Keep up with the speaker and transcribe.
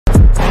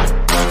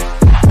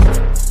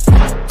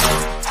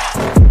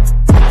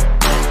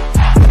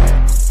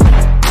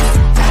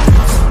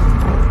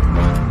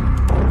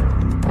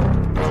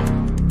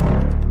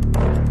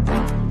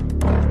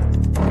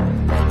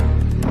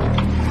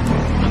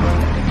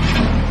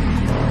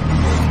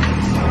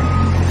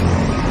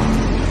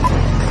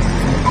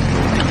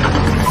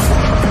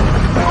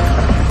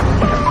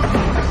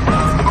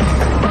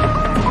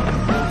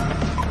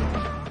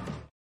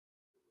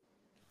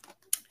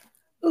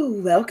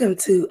welcome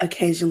to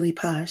Occasionally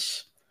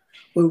Posh,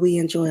 where we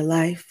enjoy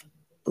life,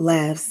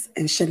 laughs,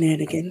 and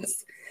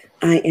shenanigans.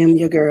 I am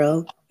your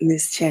girl,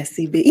 Miss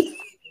Chassie B.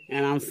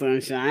 And I'm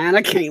Sunshine.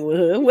 I can't with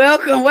her.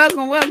 Welcome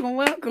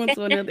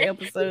to another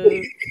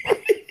episode.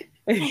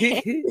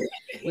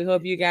 We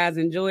hope you guys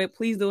enjoy it.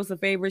 Please do us a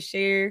favor,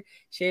 share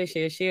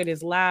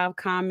this live,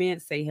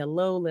 comment, say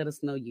hello, let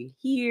us know you're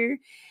here,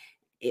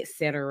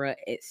 etc.,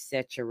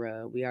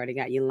 etc. We already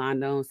got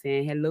Yolanda on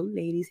saying hello,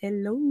 ladies.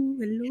 Hello.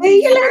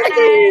 Hey,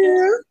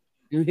 Hi.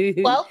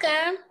 hello.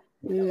 Welcome.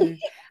 Yeah.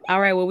 All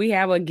right, well, we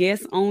have a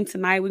guest on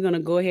tonight. We're going to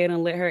go ahead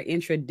and let her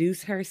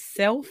introduce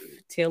herself,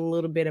 tell a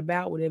little bit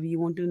about whatever you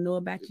want to know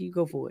about you.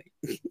 Go for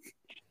it.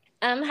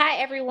 Hi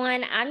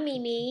everyone. I'm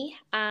Mimi,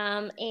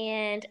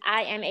 and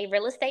I am a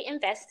real estate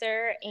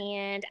investor,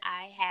 and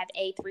I have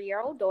a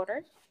 3-year-old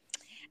daughter.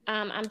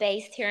 I'm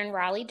based here in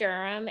Raleigh,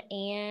 Durham,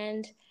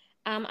 and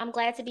I'm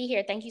glad to be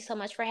here. Thank you so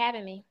much for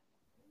having me.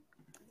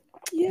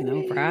 Yay.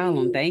 No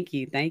problem. Thank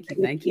you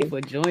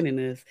for joining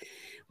us.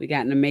 We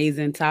got an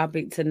amazing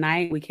topic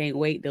tonight. We can't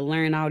wait to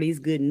learn all these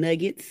good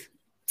nuggets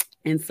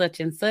and such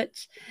and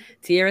such.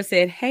 Tiara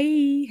said,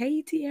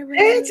 hey, Tiara.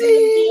 Hey,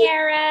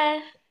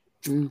 Tiara.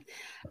 All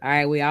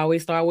right, we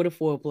always start with a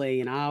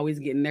foreplay, and I always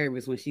get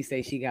nervous when she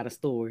says she got a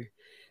story.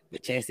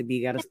 But Chassie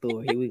B got a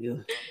story. Here we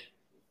go.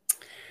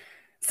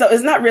 So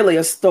it's not really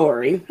a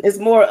story. It's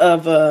more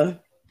of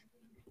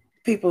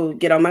people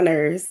get on my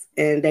nerves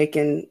and they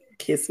can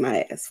kiss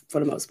my ass for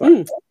the most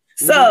part.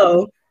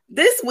 So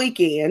this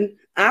weekend,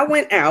 I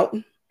went out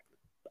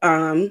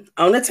on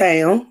the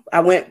town. I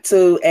went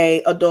to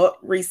a adult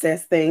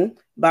recess thing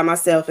by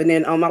myself, and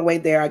then on my way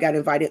there, I got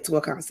invited to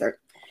a concert.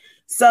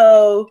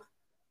 So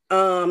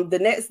the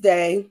next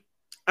day,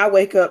 I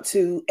wake up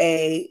to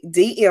a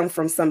DM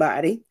from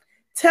somebody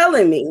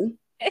telling me,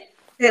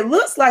 it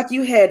looks like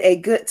you had a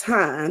good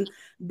time,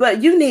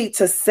 but you need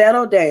to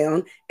settle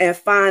down and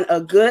find a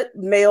good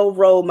male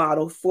role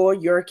model for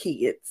your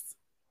kids.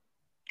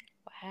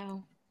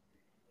 Wow.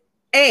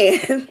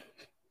 And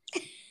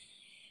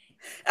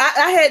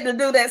I had to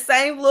do that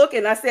same look,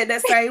 and I said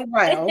that same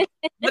wow,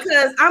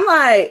 because I'm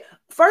like,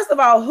 first of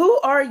all, who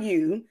are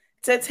you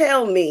to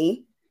tell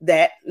me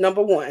that?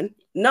 Number one.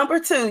 Number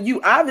two,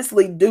 you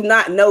obviously do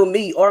not know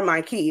me or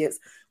my kids,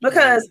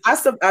 because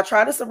I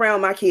try to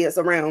surround my kids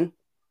around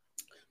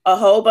a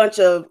whole bunch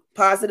of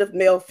positive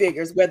male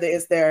figures, whether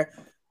it's their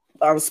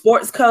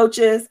sports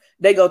coaches.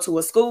 They go to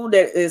a school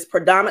that is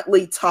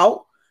predominantly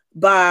taught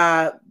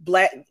by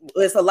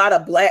there's a lot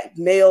of black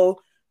male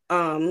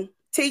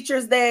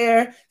teachers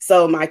there.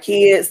 So my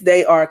kids,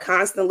 they are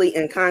constantly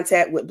in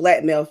contact with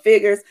black male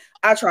figures.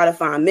 I try to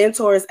find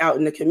mentors out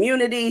in the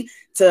community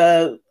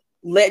to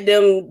let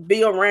them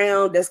be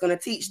around that's going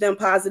to teach them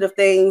positive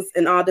things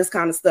and all this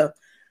kind of stuff.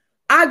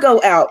 I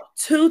go out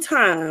 2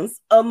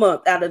 times a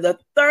month out of the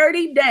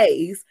 30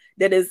 days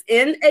that is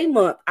in a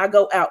month. I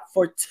go out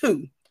for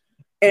 2.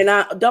 And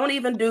I don't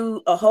even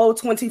do a whole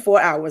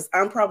 24 hours.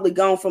 I'm probably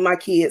gone from my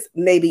kids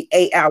maybe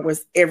 8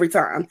 hours every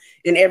time.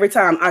 And every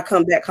time I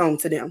come back home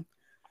to them.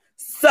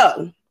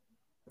 So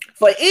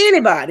for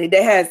anybody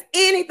that has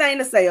anything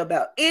to say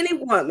about any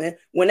woman,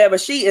 whenever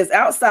she is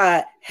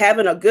outside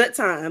having a good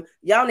time,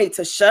 y'all need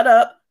to shut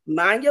up,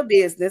 mind your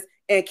business,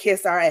 and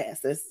kiss our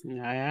asses.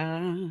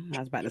 I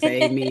was about to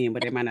say amen,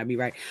 but it might not be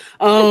right.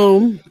 But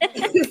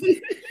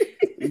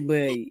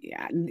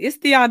it's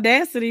the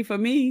audacity for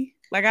me.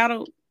 Like,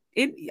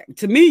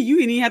 to me, you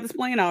didn't even have to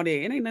explain all that.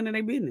 It ain't none of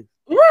their business.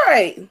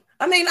 Right.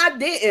 I mean, I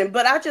didn't,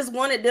 but I just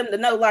wanted them to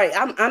know, like,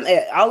 I'm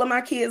at all of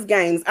my kids'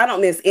 games. I don't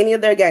miss any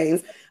of their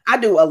games. I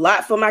do a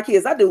lot for my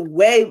kids. I do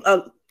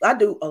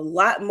a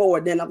lot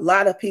more than a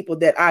lot of people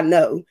that I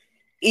know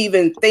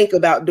even think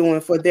about doing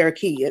for their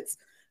kids.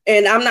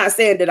 And I'm not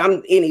saying that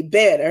I'm any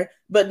better,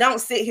 but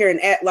don't sit here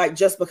and act like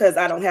just because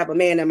I don't have a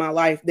man in my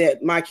life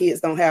that my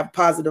kids don't have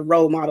positive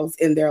role models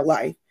in their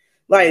life.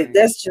 Like,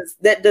 that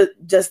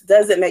just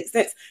doesn't make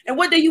sense. And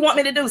what do you want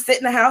me to do? Sit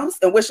in the house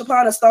and wish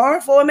upon a star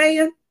for a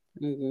man?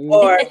 Mm-hmm.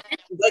 Or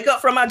wake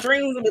up from my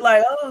dreams and be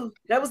like, oh,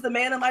 that was the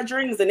man of my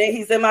dreams, and then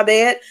he's in my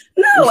bed?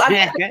 No, I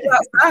have to go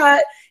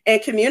outside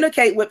and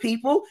communicate with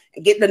people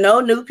and get to know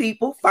new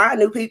people, find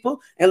new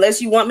people.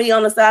 Unless you want me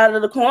on the side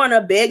of the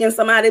corner begging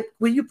somebody,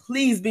 will you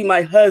please be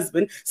my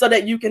husband so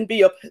that you can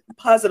be a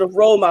positive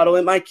role model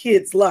in my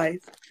kid's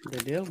life? The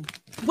deal.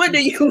 What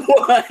do you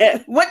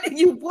want? What do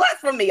you want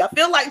from me? I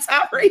feel like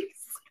Tyrese.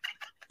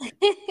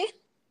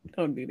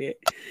 Don't do that.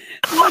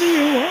 What do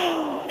you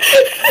want?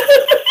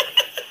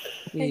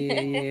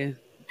 Yeah.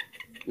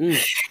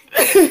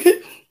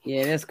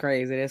 Yeah, that's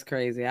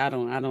crazy. I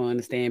don't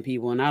understand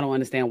people, and I don't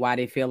understand why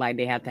they feel like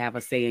they have to have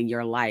a say in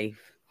your life.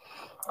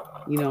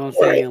 You know what I'm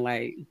saying?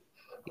 Like,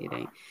 it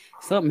ain't.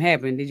 Something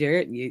happened. Did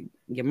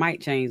your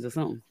mic change or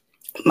something?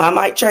 My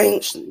mic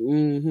changed.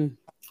 Mm-hmm.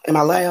 Am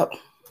I loud?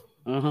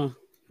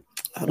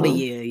 But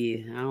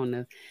yeah. I don't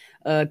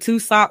know. Two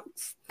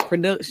Socks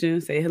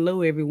Production say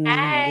hello, everyone.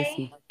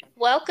 Hi.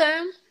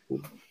 Welcome.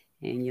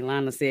 And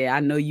Yolanda said, "I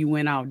know you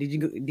went off. Did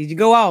you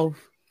go off?"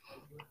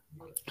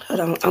 Hold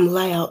on, I'm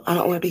loud. I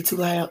don't want to be too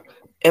loud.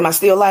 Am I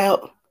still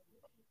loud?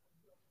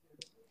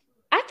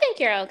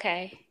 you're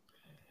okay.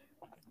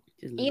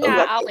 Just You know,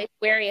 I always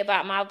worry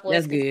about my voice.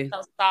 That's good. It's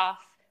so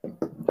soft.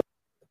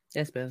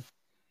 That's better.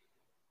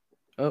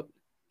 Oh,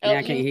 now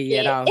I can't hear you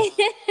at all.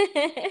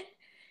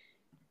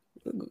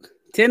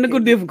 Technical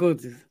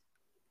difficulties.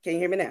 Can you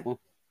hear me now?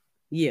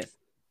 Yes.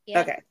 Yeah.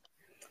 Okay.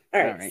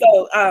 All right.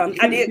 So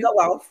I did go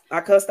off.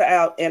 I cussed her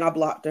out and I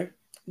blocked her.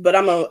 But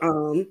I'm a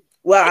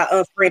I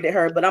unfriended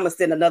her, but I'm gonna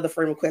send another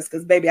friend request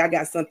because baby, I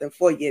got something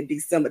for you in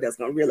December that's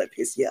gonna really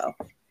piss you off.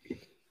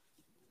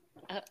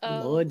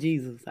 Lord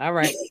Jesus. All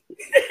right.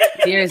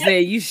 Tierra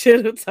said you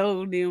should have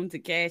told them to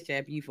cash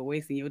app you for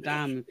wasting your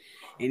time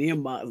and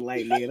inbox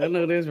like that. I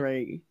know that's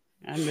right.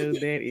 I know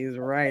that is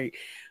right.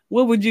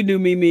 What would you do,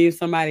 Mimi, if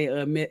somebody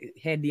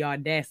had the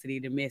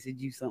audacity to message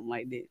you something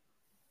like that?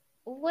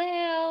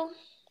 Well,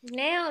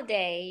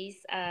 nowadays,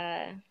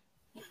 I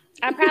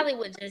probably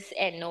would just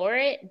ignore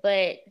it,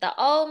 but the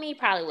old me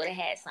probably would have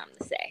had something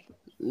to say.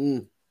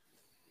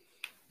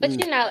 But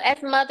you know,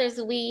 as mothers,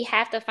 we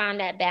have to find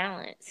that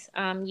balance.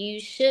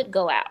 You should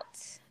go out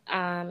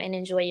and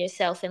enjoy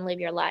yourself and live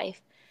your life.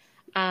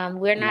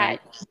 We're not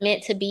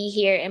meant to be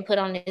here and put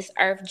on this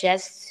earth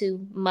just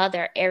to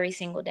mother every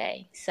single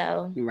day.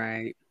 So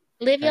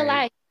live your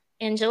life,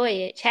 enjoy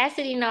it.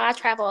 Chastity, I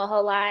travel a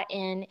whole lot,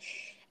 and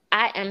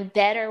I am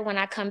better when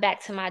I come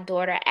back to my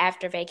daughter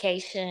after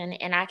vacation,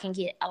 and I can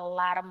get a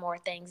lot of more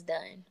things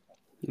done.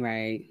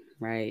 Right.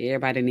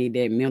 Everybody need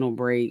that mental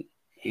break,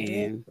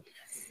 and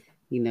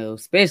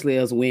especially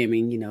us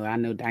women. I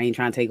know I ain't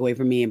trying to take away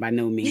from men by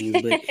no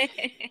means,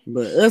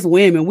 but us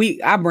women,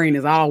 our brain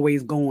is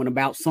always going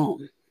about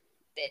something.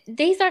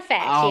 These are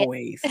facts.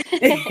 Always.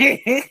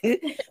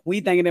 We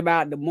thinking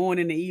about the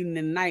morning, the evening,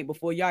 and the night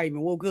before y'all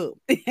even woke up.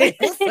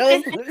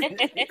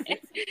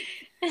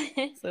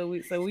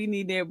 So we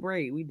need that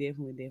break. We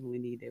definitely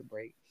need that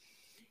break.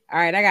 All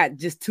right, I got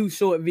just 2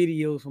 short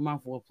videos for my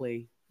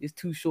foreplay. Just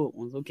 2 short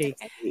ones, okay?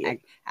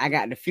 I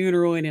got the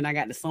funeral and then I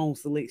got the song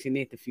selection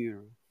at the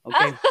funeral.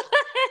 Okay.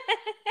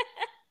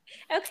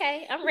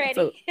 Okay, I'm ready.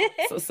 So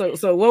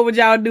what would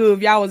y'all do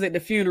if y'all was at the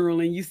funeral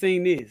and you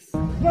seen this?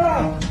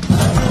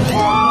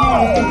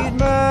 I need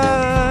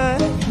my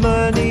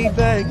money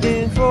back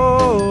and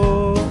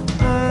forth.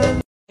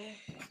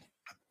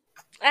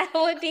 I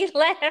would be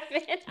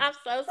laughing. I'm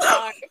so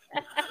sorry.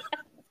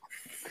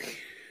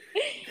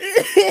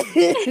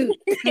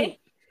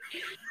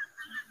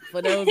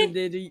 For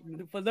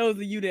those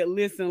of you that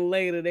listen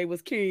later, they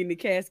was carrying the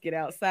casket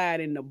outside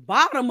and the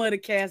bottom of the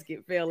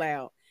casket fell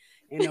out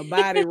and the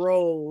body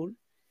rolled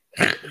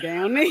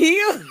down the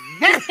hill.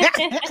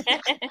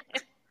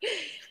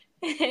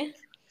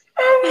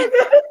 Oh my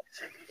God.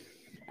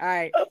 All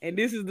right, and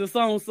this is the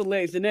song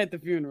selection at the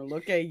funeral.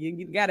 Okay,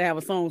 you gotta have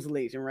a song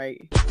selection, right?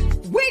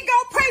 We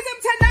gon' praise him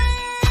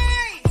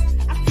tonight.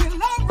 I feel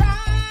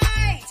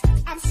alright.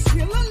 I'm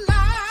still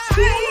alive.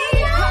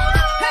 Hey,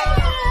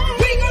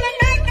 we gonna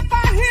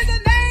magnify his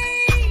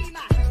name.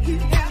 He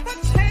never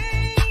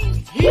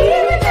changed. He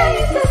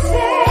remains the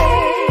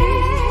same.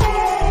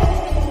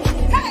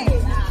 Hey,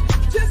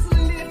 just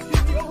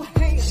lift your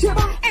hands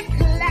and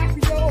clap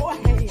your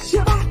hands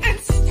and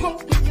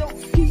stomp your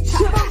feet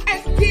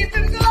and give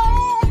him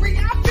glory.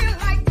 I feel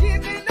like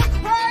giving the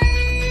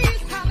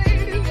praise.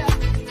 Hallelujah.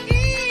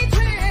 Each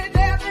and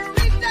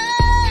every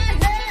day.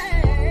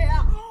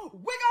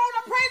 We're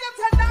gonna praise him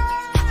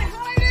tonight.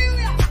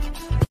 Hallelujah.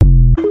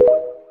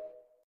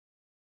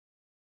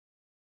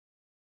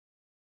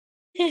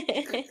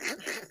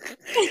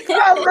 I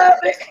love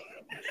it.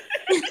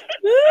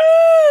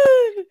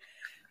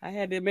 I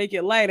had to make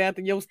it light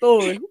after your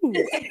story.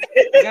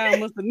 God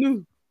must have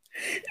knew.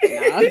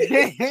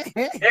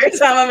 Every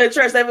time I'm in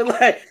church, they be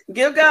like,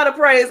 give God a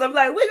praise. I'm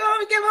like, we're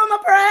gonna give him a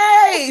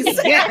praise.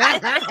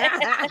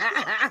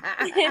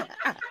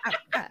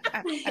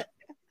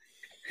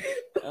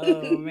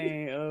 Oh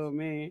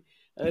man.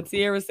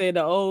 Tierra said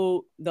the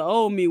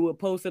old me would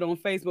post it on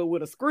Facebook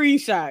with a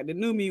screenshot. The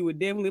new me would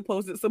definitely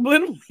post it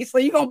subliminally. So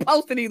you gonna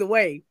post it either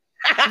way.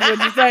 What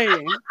you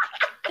saying?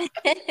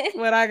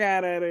 What I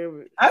got out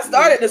of it. I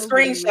started to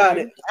screenshot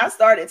it. I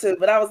started to,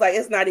 but I was like,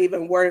 it's not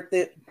even worth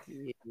it.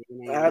 It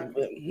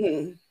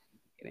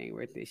ain't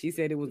worth it. She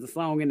said it was a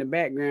song in the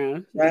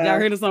background. Wow. Did y'all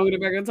hear the song in the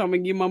background telling me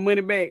to give my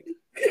money back?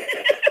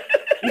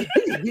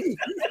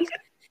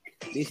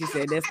 Then she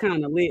said that's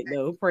kind of lit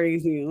though.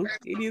 Praise him.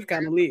 It is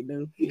kind of lit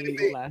though. You ain't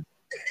gonna lie.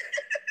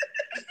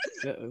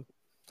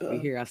 We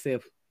hear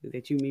ourselves. Is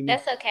that you, Mimi?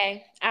 That's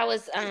okay. I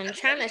was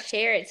trying to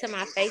share it to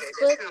my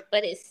Facebook,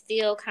 but it's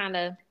still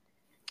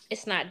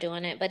it's not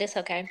doing it, but it's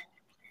okay.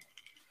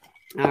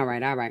 All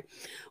right.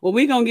 Well,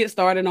 we're gonna get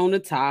started on the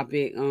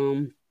topic.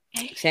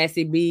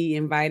 Chassie B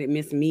invited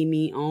Miss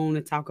Mimi on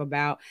to talk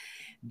about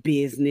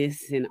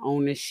business and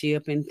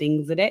ownership and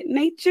things of that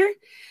nature.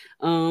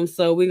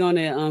 So we're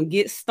gonna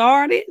get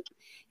started.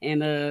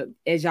 And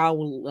as y'all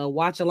will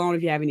watch along,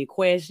 if you have any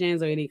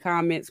questions or any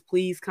comments,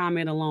 please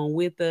comment along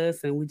with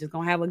us, and we're just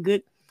gonna have a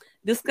good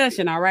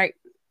discussion. All right.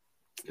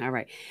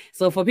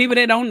 So for people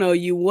that don't know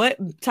you, what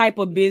type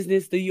of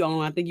business do you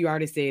own? I think you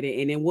already said it.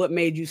 And then what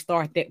made you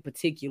start that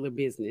particular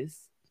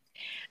business?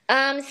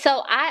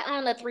 So I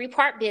own a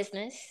three-part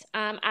business.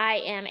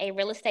 I am a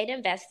real estate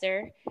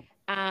investor,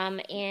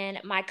 and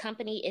my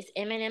company is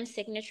M&M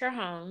Signature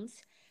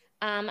Homes.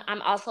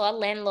 I'm also a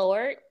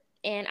landlord,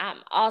 and I'm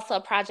also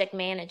a project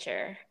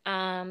manager.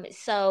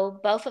 So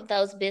both of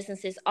those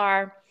businesses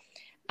are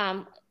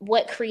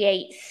what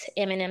creates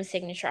M&M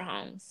Signature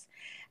Homes.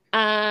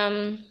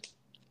 Um,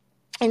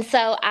 and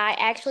so I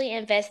actually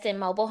invest in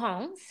mobile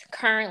homes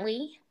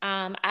currently.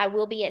 I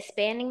will be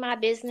expanding my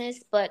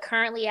business, but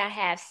currently I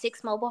have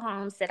 6 mobile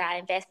homes that I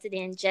invested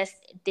in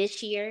just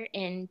this year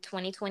in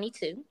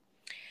 2022.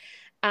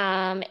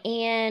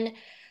 And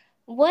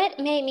what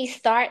made me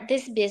start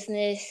this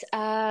business?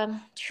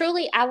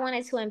 Truly, I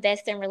wanted to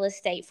invest in real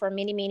estate for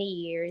many, many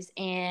years,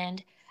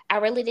 and I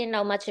really didn't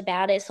know much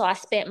about it. So I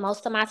spent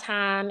most of my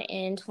time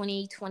in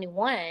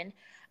 2021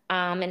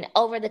 and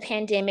over the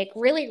pandemic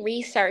really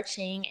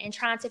researching and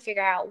trying to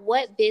figure out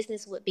what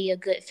business would be a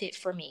good fit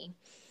for me.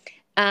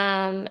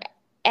 Um,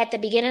 at the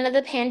beginning of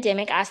the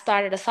pandemic, I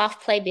started a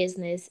soft play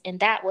business, and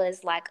that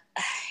was like,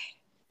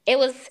 it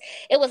was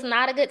it was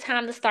not a good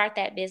time to start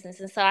that business.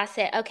 And so I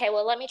said, okay,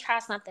 well, let me try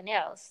something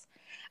else.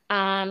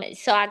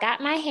 So I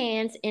got my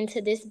hands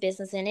into this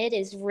business, and it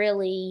is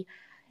really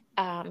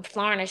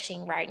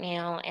flourishing right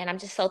now, and I'm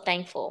just so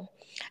thankful.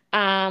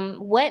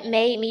 What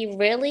made me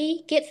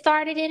really get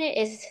started in it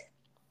is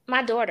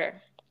my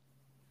daughter.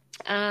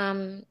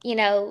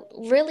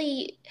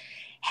 Really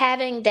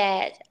having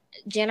that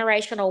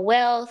generational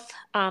wealth,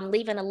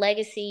 leaving a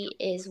legacy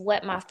is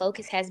what my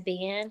focus has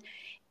been.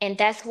 And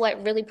that's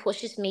what really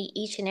pushes me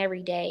each and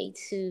every day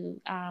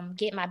to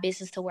get my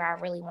business to where I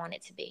really want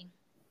it to be.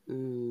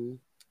 Mm,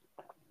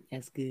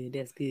 that's good.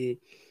 That's good.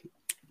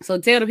 So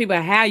tell the people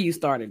how you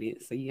started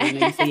it. So you know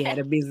you say you had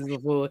a business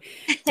before.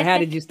 So how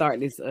did you start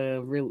this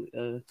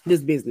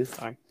this business?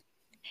 Sorry.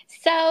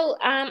 So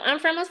I'm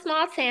from a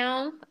small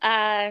town,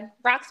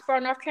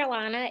 Roxborough, North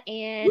Carolina,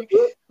 and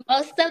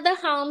most of the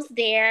homes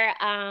there,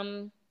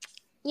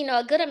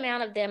 a good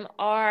amount of them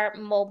are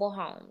mobile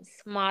homes,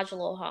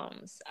 modular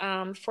homes.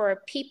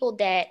 For people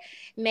that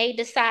may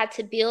decide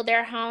to build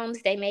their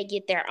homes, they may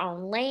get their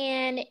own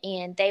land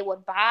and they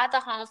would buy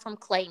the home from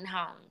Clayton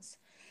Homes.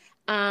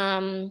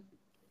 Um,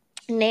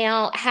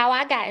 Now, how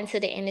I got into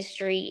the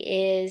industry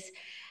is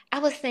I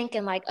was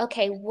thinking, like,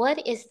 okay,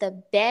 what is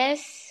the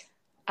best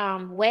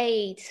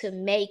way to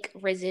make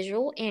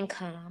residual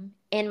income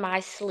in my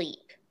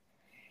sleep?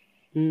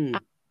 Mm,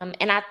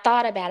 And I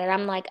thought about it.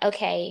 I'm like,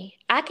 okay,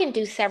 I can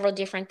do several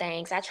different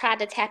things. I tried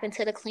to tap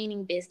into the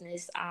cleaning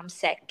business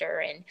sector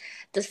and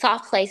the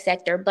soft play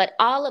sector, but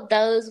all of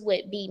those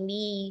would be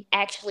me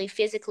actually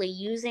physically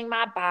using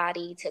my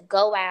body to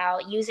go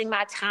out, using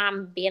my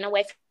time being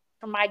away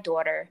from my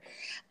daughter.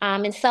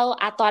 And so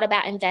I thought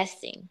about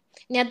investing.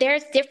 Now,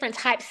 there's different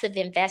types of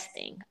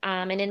investing.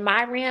 And in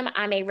my realm,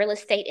 I'm a real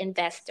estate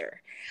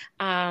investor.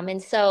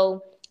 And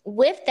so,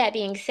 with that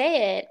being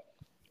said,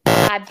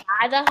 I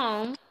buy the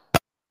home.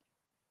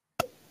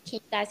 Can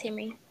you guys hear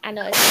me? I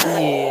know it's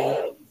like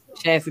yeah.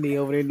 Chastity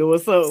over there doing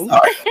something.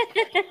 Sorry.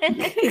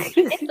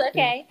 it's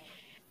okay.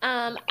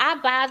 I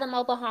buy the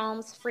mobile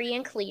homes free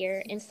and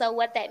clear, and so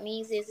what that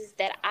means is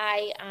that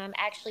I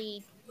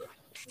actually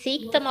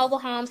seek the mobile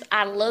homes.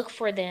 I look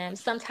for them.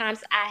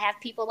 Sometimes I have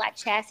people like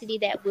Chastity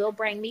that will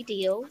bring me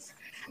deals,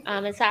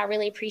 and so I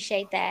really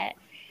appreciate that.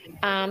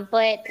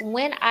 But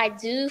when I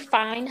do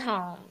find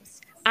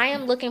homes, I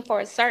am looking for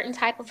a certain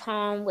type of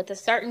home with a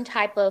certain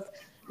type of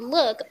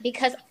look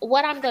because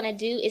what I'm going to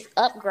do is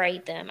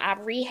upgrade them. I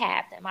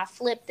rehab them, I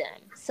flip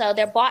them. So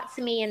they're bought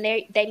to me and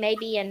they may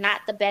be in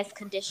not the best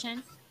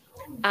condition.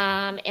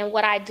 And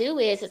what I do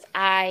is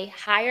I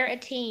hire a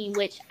team,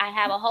 which I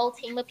have a whole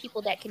team of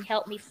people that can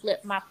help me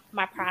flip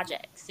my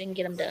projects and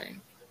get them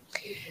done.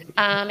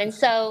 And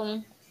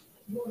so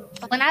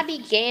when I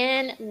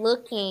began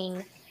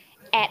looking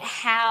at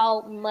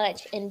how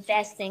much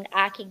investing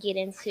I could get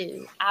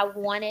into, I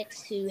wanted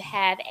to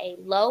have a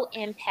low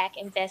impact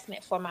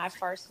investment for my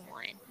first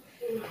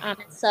one.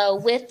 So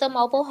with the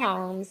mobile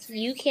homes,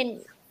 you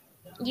can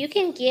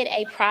get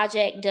a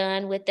project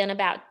done within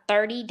about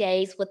 30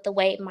 days with the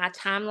way my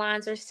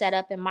timelines are set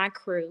up in my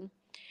crew.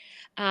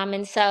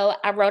 And so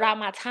I wrote out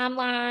my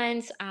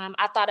timelines.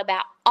 I thought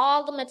about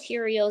all the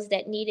materials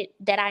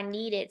that I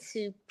needed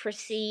to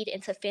proceed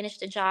and to finish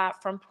the job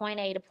from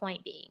point A to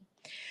point B.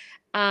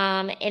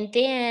 And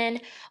then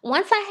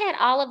once I had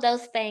all of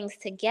those things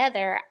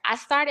together, I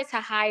started to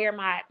hire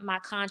my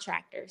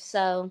contractors.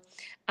 So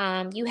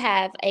you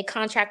have a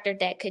contractor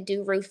that could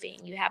do roofing.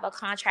 You have a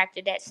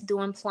contractor that's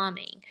doing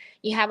plumbing.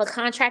 You have a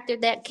contractor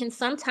that can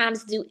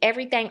sometimes do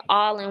everything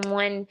all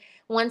in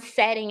one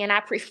setting. And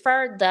I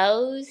prefer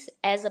those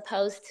as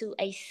opposed to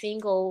a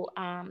single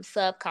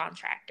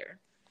subcontractor.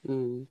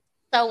 Mm,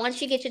 So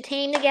once you get your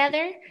team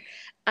together,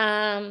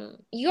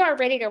 you are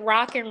ready to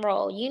rock and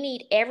roll. You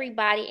need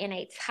everybody in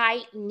a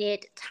tight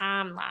knit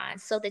timeline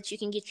so that you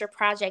can get your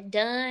project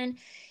done.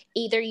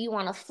 Either you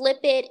want to flip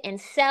it and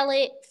sell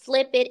it,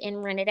 flip it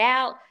and rent it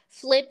out,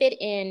 flip it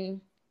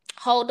and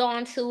hold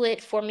on to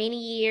it for many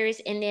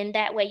years, and then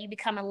that way you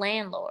become a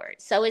landlord.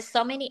 So it's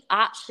so many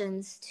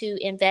options to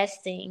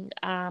investing,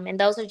 and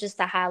those are just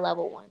the high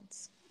level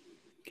ones.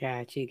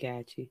 Got you.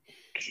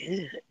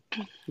 Good.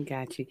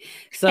 Got you.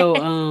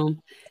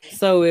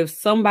 So if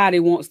somebody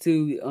wants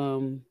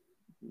to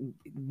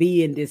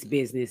be in this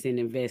business and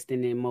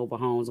investing in mobile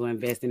homes or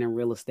investing in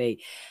real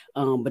estate,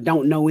 but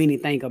don't know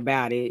anything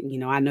about it,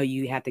 I know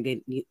you have to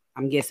get.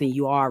 I'm guessing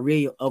you are a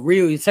real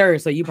researcher,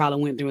 so you probably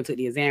went through and took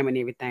the exam and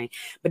everything.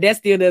 But that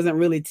still doesn't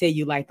really tell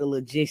you like the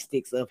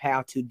logistics of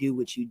how to do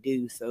what you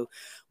do. So,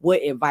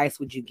 what advice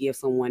would you give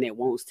someone that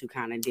wants to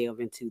kind of delve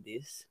into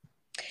this?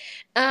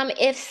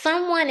 If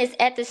someone is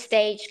at the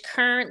stage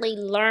currently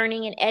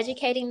learning and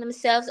educating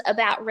themselves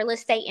about real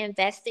estate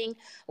investing,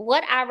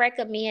 what I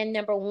recommend,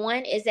 number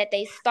one, is that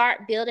they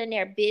start building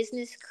their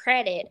business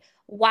credit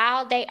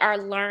while they are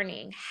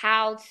learning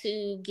how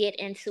to get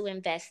into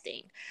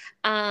investing.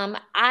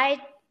 I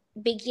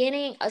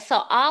beginning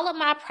so all of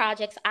my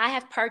projects I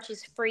have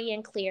purchased free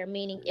and clear,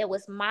 meaning it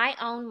was my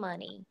own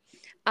money,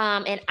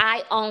 and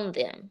I own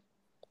them.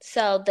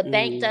 So the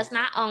bank does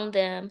not own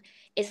them.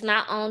 It's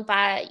not owned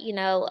by,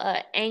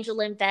 an angel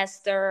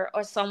investor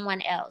or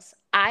someone else.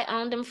 I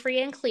own them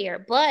free and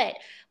clear. But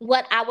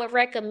what I would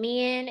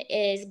recommend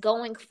is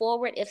going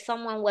forward, if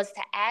someone was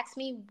to ask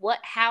me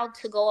how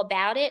to go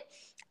about it,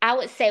 I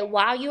would say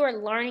while you are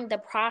learning the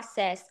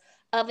process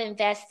of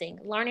investing,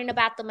 learning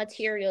about the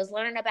materials,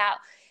 learning about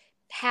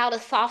how the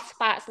soft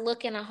spots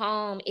look in a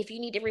home, if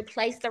you need to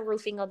replace the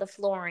roofing or the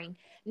flooring,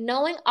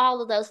 knowing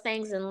all of those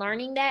things and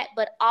learning that,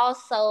 but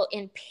also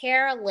in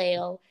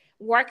parallel,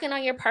 working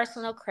on your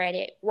personal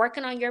credit,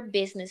 working on your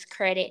business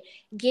credit,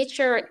 get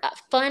your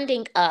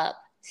funding up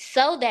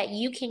so that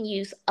you can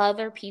use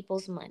other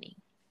people's money.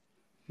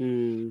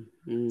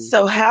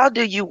 So how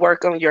do you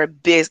work on your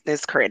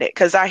business credit?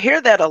 Because I hear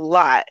that a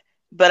lot,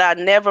 but I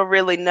never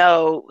really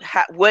know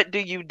what do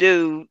you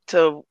do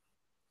to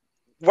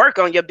work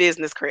on your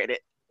business credit?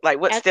 Like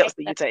what steps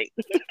do you take?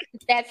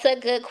 That's a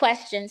good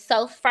question.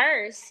 So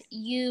first,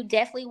 you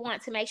definitely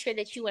want to make sure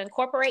that you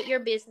incorporate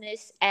your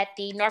business at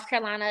the North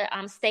Carolina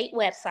state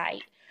website.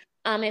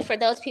 And for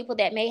those people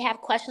that may have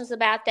questions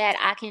about that,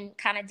 I can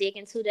kind of dig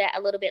into that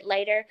a little bit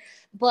later.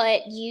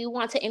 But you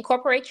want to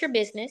incorporate your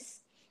business.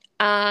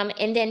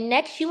 And then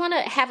next, you want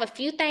to have a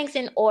few things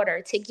in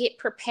order to get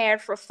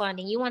prepared for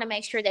funding. You want to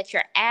make sure that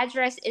your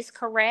address is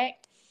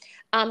correct.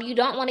 You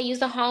don't want to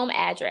use a home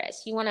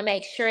address. You want to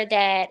make sure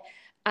that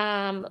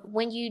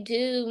when you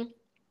do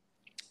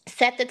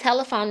set the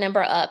telephone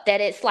number up,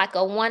 that it's like a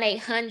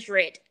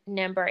 1-800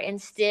 number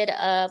instead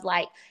of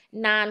like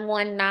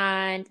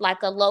 919,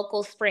 like a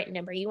local Sprint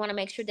number. You want to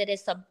make sure that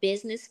it's a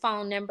business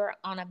phone number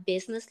on a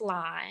business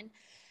line.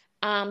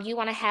 You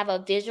want to have a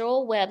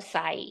visual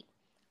website,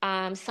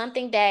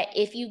 something that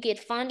if you get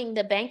funding,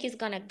 the bank is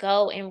going to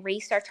go and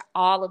research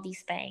all of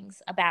these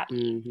things about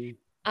you.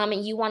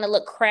 And you want to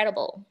look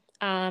credible.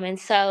 And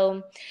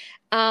so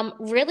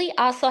really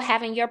also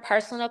having your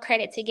personal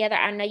credit together.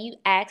 I know you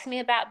asked me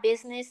about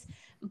business,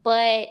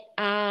 but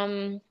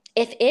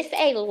if it's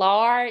a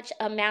large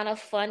amount of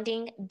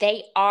funding,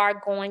 they are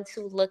going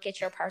to look at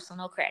your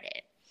personal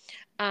credit.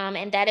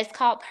 And that is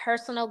called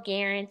personal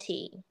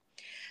guarantee.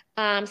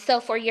 So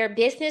for your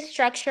business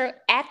structure,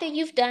 after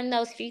you've done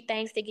those few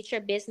things to get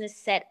your business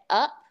set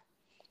up,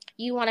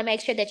 you want to make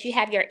sure that you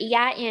have your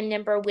EIN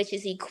number, which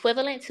is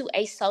equivalent to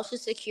a Social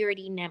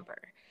Security number.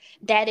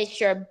 That is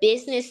your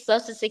business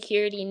Social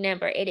Security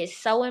number. It is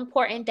so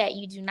important that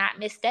you do not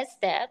miss that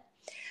step.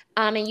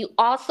 And you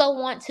also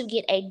want to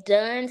get a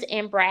Duns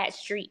and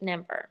Bradstreet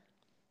number.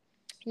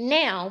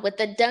 Now, with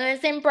the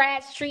Duns and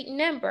Bradstreet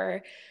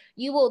number,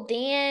 you will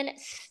then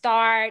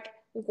start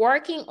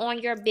working on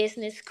your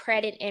business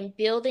credit and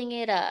building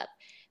it up.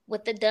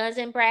 With the Duns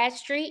and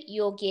Bradstreet,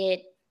 you'll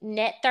get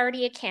net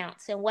 30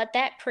 accounts. And what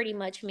that pretty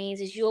much means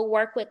is you'll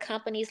work with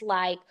companies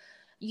like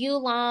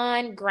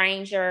Uline,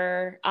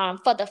 Granger,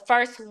 for the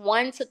first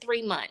 1 to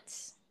 3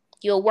 months.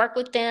 You'll work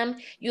with them.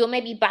 You'll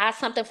maybe buy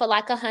something for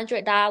like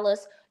 $100.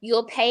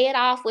 You'll pay it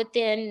off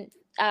within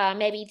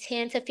maybe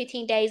 10 to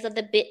 15 days of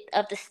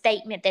the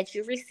statement that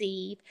you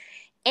receive.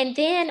 And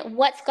then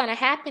what's going to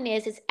happen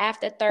is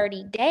after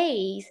 30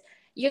 days,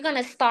 you're going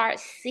to start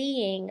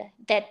seeing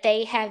that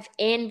they have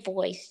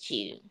invoiced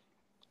you.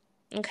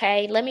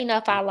 Okay, let me know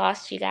if I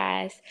lost you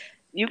guys.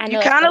 You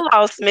kind of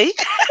lost me.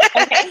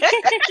 Okay.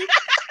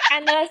 I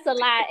know it's a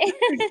lot.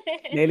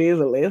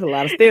 It's a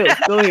lot of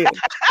steps. Go ahead.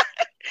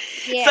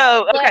 Yeah,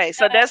 so, okay,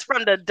 so that's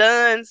from the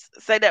Duns.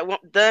 Say that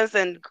Duns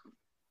and...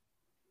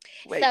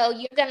 Wait. So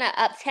you're going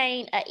to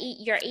obtain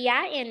your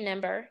EIN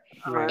number.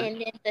 Right.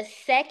 And then the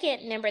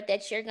second number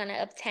that you're going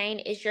to obtain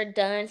is your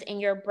Duns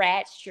and your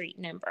Bradstreet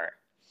number.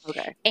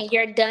 Okay. And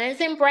your Duns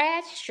and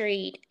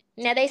Bradstreet,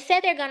 now they said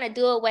they're going to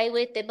do away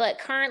with it, but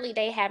currently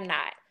they have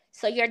not.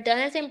 So your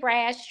Duns and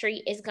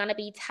Bradstreet is going to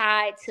be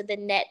tied to the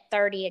net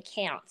 30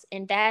 accounts.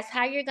 And that's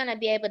how you're going to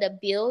be able to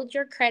build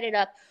your credit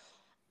up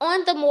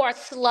on the more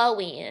slow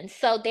end.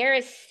 So there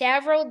is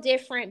several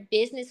different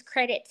business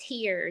credit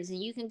tiers,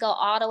 and you can go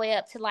all the way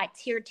up to like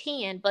tier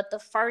 10, but the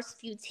first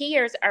few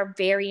tiers are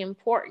very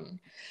important.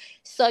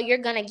 So you're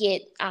going to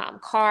get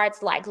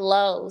cards like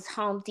Lowe's,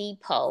 Home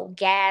Depot,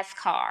 gas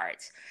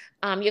cards.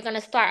 You're going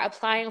to start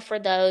applying for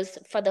those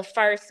for the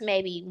first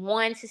maybe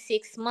 1 to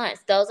 6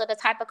 months. Those are the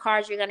type of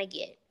cards you're going to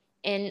get.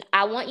 And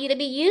I want you to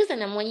be using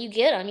them when you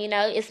get them. You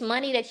know, it's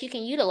money that you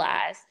can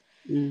utilize.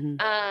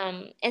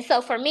 And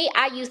so for me,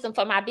 I use them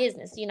for my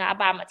business. You know, I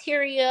buy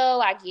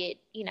material, I get,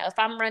 you know, if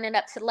I'm running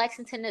up to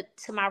Lexington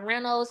to my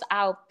rentals,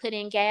 I'll put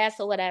in gas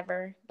or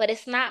whatever, but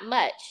it's not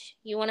much.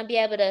 You want to be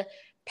able to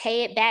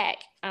pay it back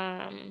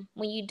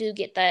when you do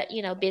get the,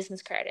 you know,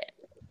 business credit.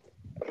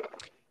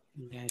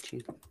 Got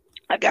you.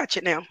 I got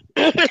you now.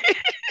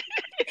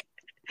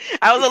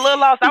 I was a little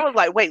lost. I was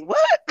like, wait, what?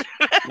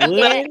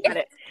 Yeah.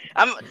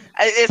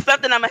 It's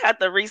something I'm gonna have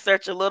to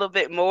research a little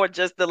bit more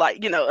just to,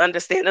 like, you know,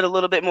 understand it a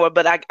little bit more.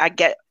 But I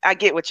get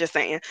what you're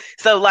saying.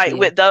 So like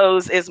with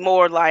those, it's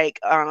more like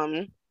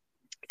kind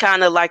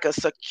of like a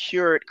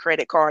secured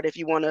credit card, if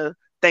you want to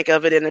think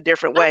of it in a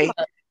different way.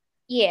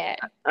 Yeah.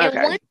 Okay.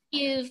 And once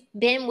you've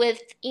been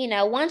with, you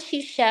know, once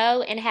you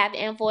show and have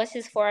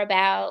invoices for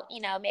about,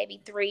 you know,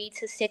 maybe 3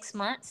 to 6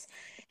 months,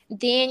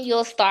 then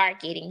you'll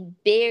start getting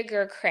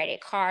bigger credit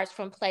cards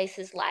from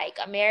places like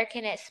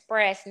American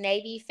Express,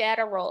 Navy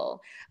Federal,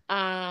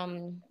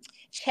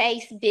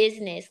 Chase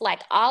Business.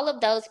 Like all of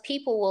those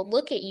people will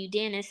look at you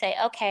then and say,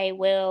 okay,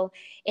 well,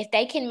 if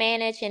they can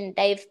manage and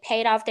they've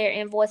paid off their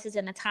invoices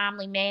in a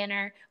timely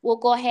manner, we'll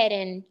go ahead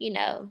and, you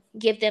know,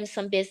 give them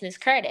some business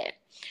credit.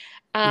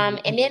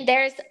 And then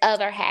there's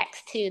other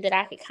hacks too that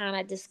I could kind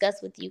of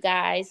discuss with you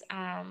guys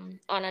on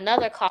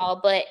another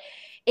call, but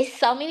it's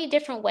so many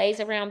different ways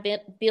around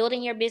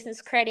building your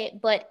business credit.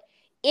 But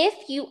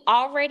if you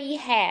already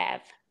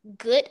have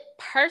good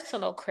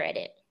personal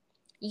credit,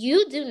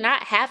 you do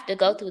not have to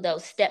go through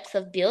those steps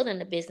of building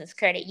the business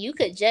credit. You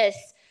could just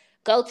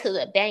go to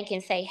the bank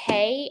and say,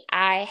 hey,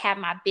 I have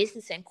my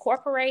business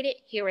incorporated.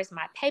 Here is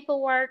my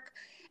paperwork.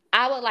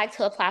 I would like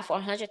to apply for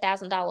a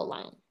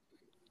 $100,000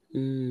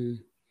 loan.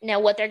 Now,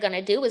 what they're going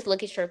to do is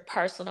look at your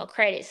personal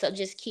credit. So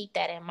just keep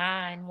that in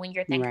mind when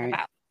you're thinking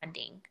about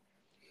funding.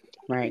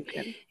 Right.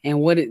 And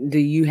what do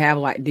you have,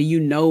 like, do you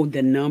know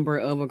the number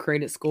of a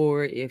credit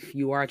score if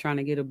you are trying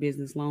to get a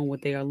business loan,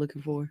 what they are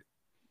looking for?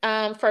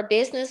 For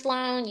business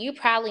loan, you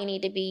probably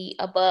need to be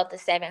above the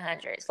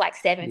 700s, like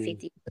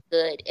 750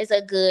 is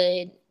a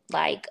good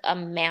like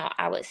amount,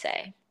 I would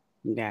say.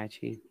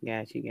 Got you.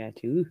 I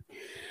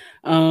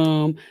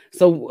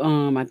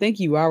think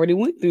you already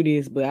went through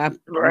this, but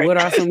what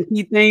are some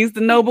key things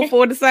to know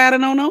before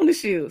deciding on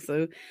ownership?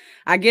 So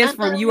I guess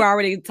from you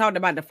already talked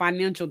about the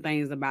financial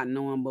things about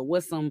knowing, but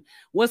what's some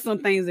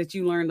things that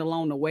you learned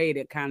along the way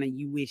that kind of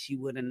you wish you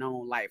would have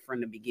known, like,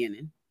 from the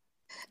beginning?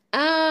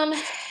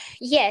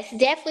 Yes,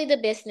 definitely the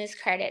business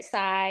credit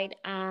side,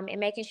 and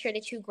making sure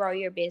that you grow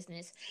your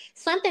business.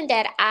 Something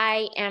that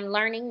I am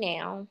learning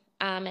now,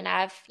 and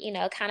I've, you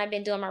know, kind of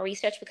been doing my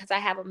research because I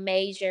have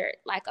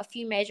a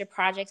few major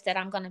projects that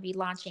I'm going to be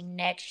launching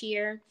next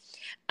year.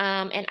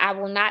 And I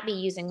will not be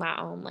using my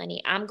own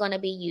money. I'm going to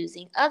be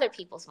using other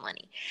people's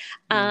money.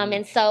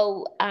 And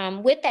so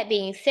with that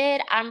being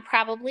said, I'm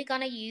probably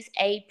going to use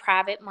a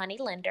private money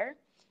lender.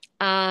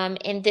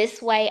 In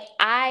this way,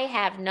 I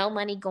have no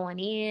money going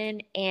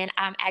in and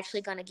I'm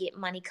actually going to get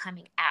money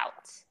coming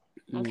out.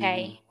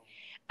 Okay.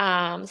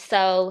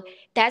 So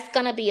that's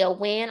going to be a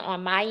win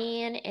on my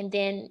end. And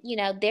then, you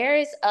know,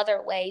 there's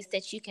other ways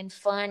that you can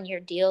fund your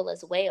deal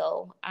as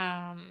well.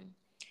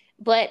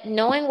 But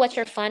knowing what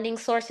your funding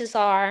sources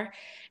are,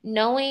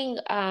 knowing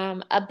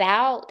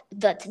about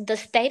the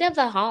state of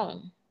the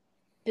home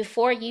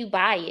before you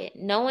buy it,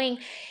 knowing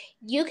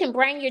you can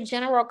bring your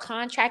general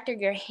contractor,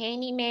 your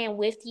handyman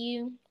with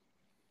you.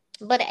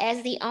 But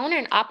as the owner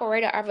and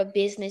operator of a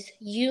business,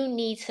 you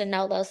need to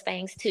know those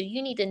things too.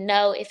 You need to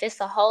know if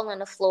it's a hole in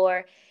the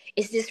floor,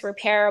 is this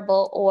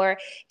repairable, or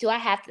do I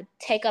have to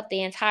take up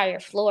the entire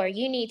floor?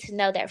 You need to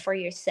know that for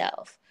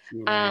yourself.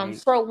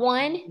 For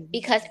one,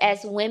 because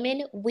as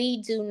women,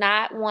 we do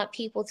not want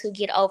people to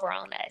get over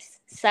on us.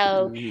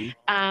 So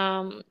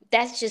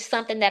that's just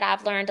something that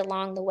I've learned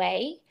along the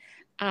way.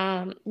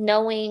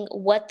 Knowing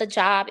what the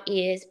job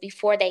is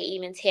before they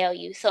even tell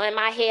you. So in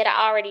my head,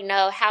 I already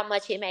know how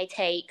much it may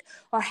take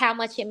or how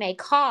much it may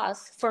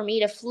cost for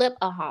me to flip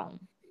a home,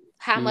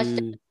 how much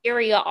the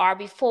material are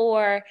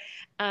before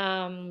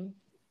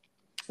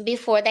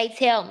they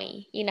tell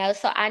me, you know.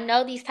 So I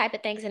know these type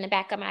of things in the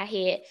back of my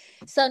head.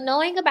 So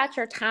knowing about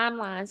your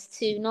timelines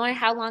too, knowing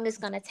how long it's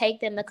going to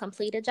take them to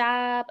complete a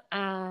job,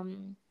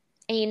 and,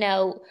 you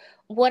know,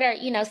 what are,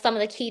 you know, some of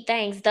the key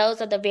things.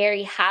 Those are the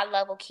very high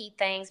level key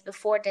things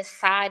before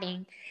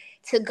deciding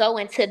to go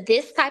into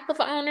this type of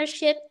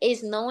ownership,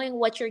 is knowing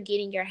what you're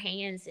getting your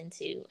hands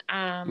into.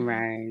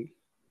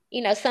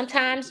 You know,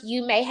 sometimes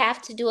you may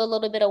have to do a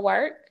little bit of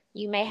work.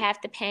 You may have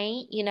to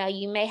paint, you know,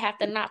 you may have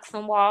to knock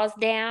some walls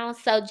down.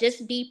 So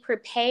just be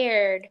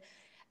prepared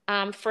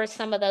for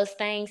some of those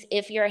things.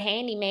 If you're a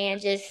handyman,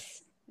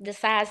 just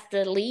decides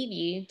to leave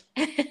you.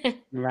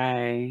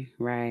 Right.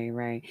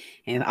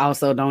 And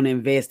also don't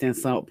invest in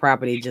some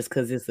property just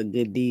because it's a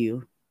good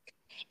deal.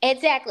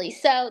 Exactly.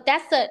 So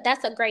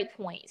that's a great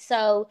point.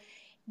 So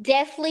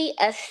definitely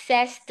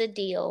assess the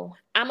deal.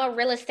 I'm a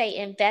real estate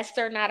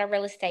investor, not a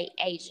real estate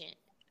agent.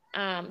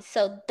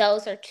 So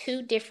those are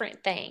two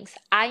different things.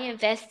 I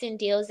invest in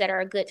deals that are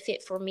a good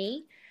fit for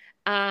me.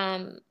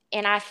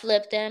 And I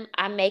flip them.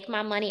 I make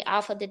my money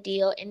off of the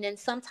deal. And then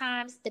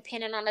sometimes,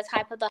 depending on the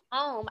type of the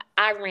home,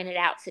 I rent it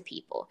out to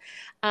people.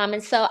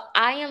 And so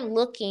I am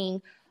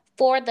looking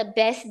for the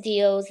best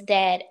deals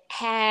that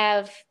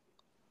have,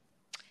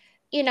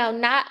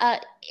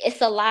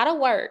 it's a lot of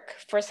work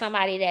for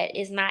somebody that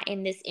is not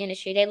in this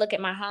industry. They look at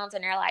my homes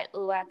and they're like,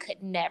 "Oh, I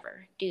could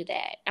never do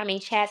that." I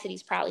mean,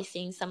 Chastity's probably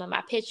seen some of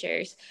my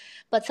pictures,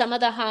 but some of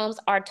the homes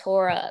are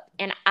tore up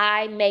and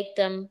I make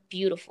them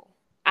beautiful.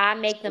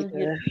 And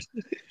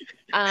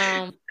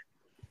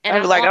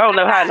I'm like, I don't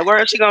know how in the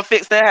world she gonna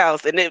fix that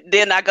house. And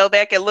then I go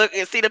back and look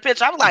and see the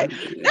picture. I'm like,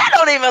 that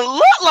don't even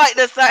look like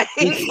the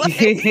same.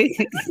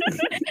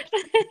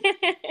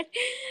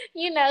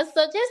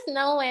 So just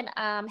knowing,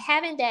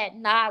 having that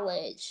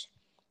knowledge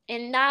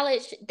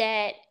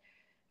that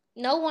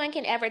no one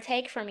can ever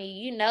take from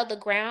you, the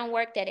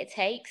groundwork that it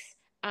takes,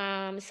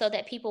 so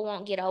that people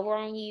won't get over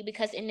on you.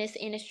 Because in this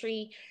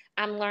industry,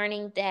 I'm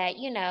learning that,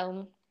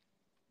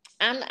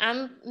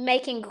 I'm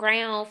making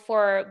ground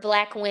for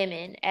Black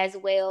women as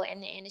well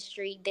in the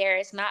industry. There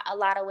is not a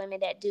lot of women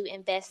that do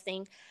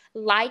investing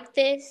like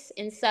this.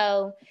 And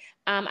so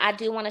I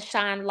do want to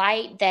shine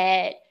light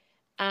that,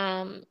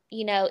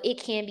 it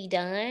can be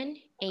done.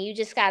 And you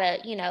just got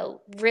to,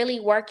 really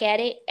work at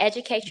it,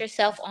 educate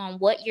yourself on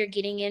what you're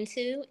getting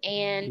into,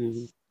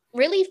 and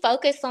really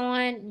focus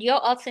on your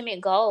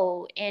ultimate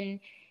goal, and,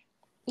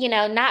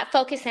 not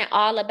focusing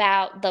all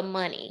about the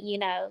money,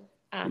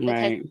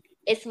 because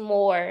it's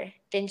more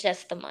than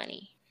just the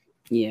money.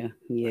 Yeah.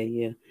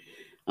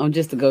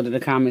 Just to go to the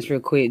comments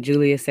real quick.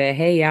 Julia said,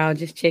 "Hey y'all,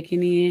 just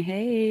checking in.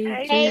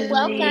 Hey,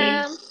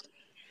 welcome."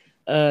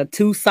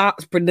 Two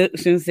Socks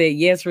Productions said,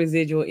 "Yes,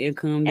 residual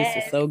income. This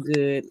is so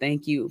good.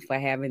 Thank you for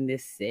having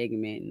this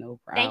segment. No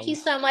problem. Thank you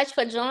so much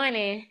for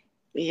joining."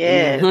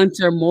 Yeah.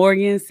 Hunter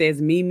Morgan says,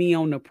 "Mimi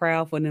on the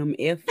prowl for them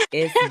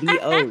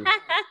FSBO."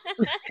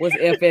 What's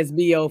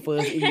FSBO for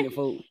us eating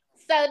food?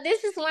 So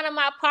this is one of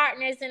my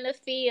partners in the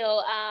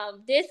field.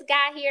 This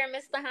guy here,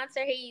 Mr.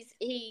 Hunter,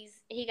 he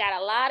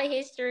got a lot of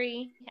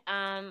history.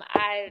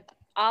 I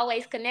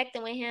always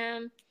connecting with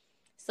him.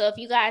 So if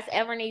you guys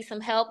ever need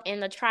some help in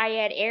the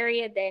Triad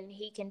area, then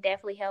he can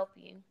definitely help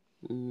you.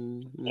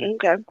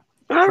 Okay.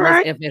 All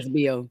right.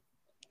 FSBO.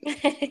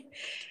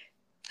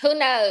 Who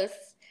knows?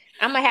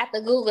 I'm gonna have to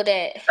Google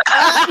that.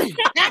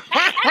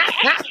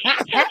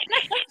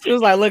 She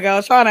was like, "Look, I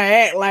was trying to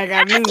act like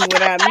I knew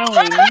without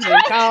knowing. You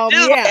can call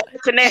me out.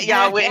 Connect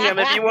y'all with him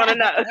if you want to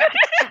know." But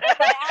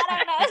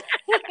I don't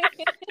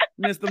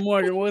know. Mr.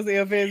 Morgan, what's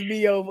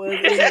FSBO for us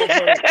ignorant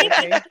folks?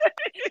 Okay.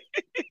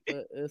 For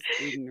us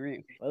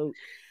ignorant folks.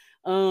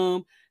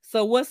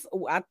 So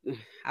I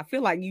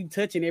feel like you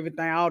touching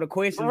everything, all the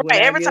questions.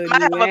 Right. Every time I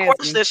have a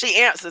question, she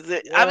answers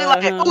it. I be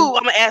like, "Ooh,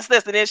 I'm gonna ask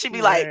this," and then she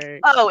be like,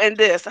 "Oh, and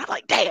this." I'm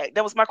like, "Dang,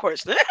 that was my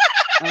question."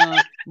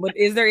 But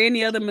is there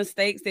any other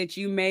mistakes that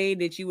you made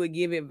that you would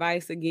give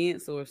advice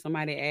against, or if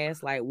somebody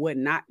asked like what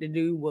not to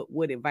do,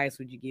 what advice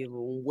would you give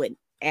on what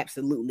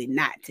absolutely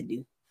not to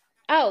do?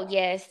 Oh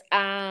yes.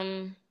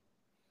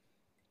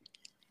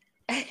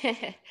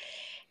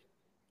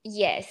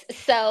 Yes.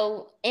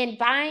 So in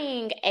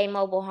buying a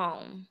mobile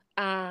home,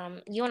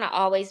 you want to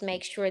always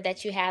make sure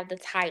that you have the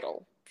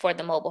title for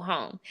the mobile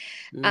home.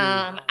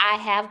 I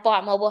have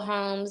bought mobile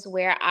homes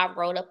where I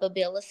wrote up a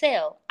bill of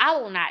sale. I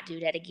will not do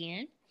that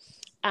again,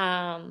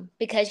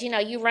 because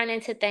you run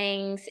into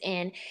things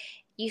and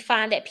you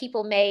find that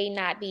people may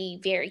not be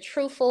very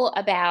truthful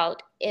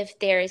about if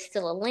there is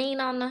still a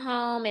lien on the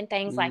home and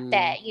things like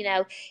that.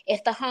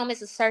 If the home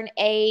is a certain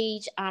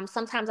age,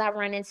 sometimes I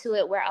run into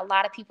it where a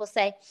lot of people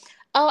say,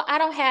 "Oh, I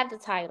don't have the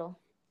title."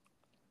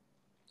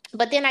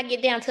 But then I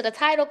get down to the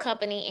title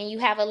company and you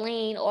have a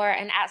lien or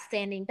an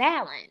outstanding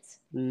balance.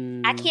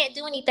 I can't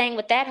do anything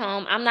with that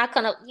home. I'm not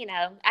going to,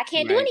 I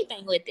can't do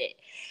anything with it.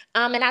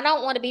 And I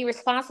don't want to be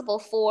responsible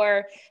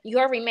for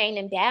your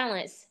remaining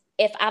balance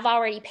if I've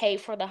already paid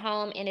for the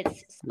home and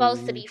it's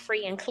supposed to be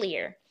free and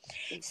clear.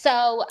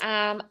 So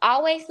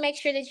always make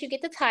sure that you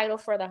get the title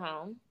for the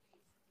home.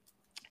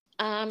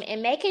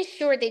 And making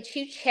sure that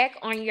you check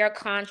on your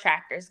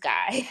contractors,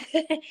 guys.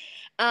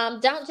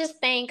 Don't just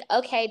think,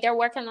 okay, they're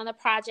working on the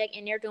project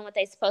and they're doing what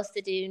they're supposed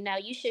to do. No,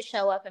 you should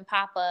show up and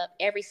pop up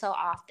every so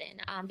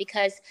often,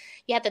 because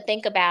you have to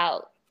think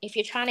about if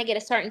you're trying to get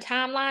a certain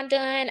timeline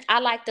done. I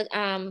like to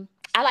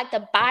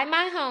buy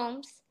my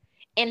homes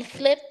and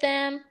flip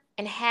them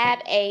and have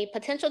a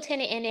potential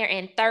tenant in there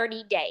in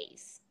 30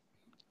 days.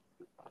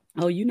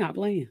 Oh, you're not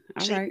playing.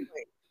 All right.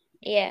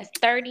 Yeah,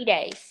 30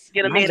 days.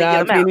 Get them in, get them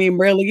out. Can't even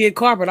barely get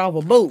carpet off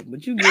a boat,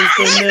 but you get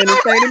done in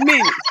 30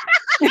 minutes.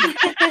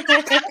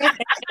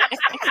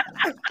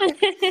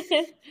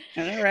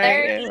 All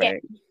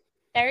right.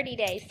 30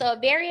 days. So a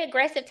very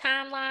aggressive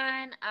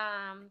timeline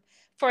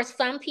for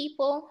some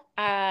people.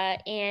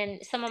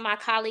 And some of my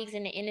colleagues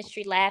in the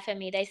industry laugh at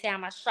me. They say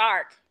I'm a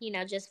shark,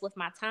 just with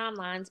my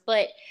timelines.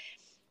 But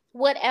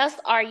what else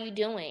are you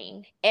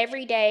doing?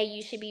 Every day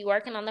you should be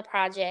working on the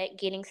project,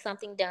 getting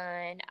something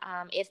done.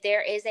 If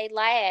there is a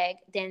lag,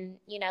 then,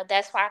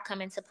 that's why I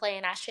come into play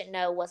and I should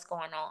know what's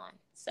going on.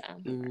 So.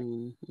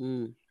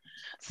 Mm-hmm.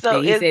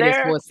 So he is said there...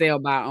 it's for sale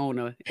by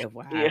owner,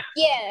 FYI.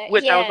 Yeah.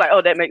 Which I was like,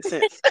 oh, that makes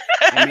sense.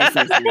 That makes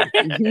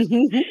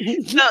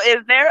sense. So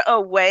is there a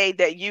way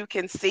that you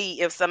can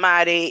see if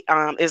somebody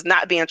is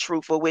not being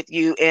truthful with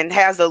you and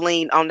has a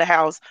lien on the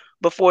house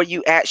before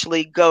you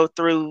actually go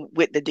through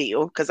with the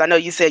deal? Because I know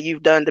you said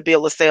you've done the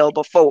bill of sale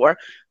before,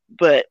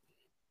 but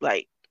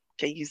like,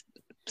 can you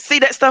see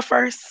that stuff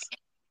first?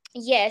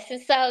 Yes.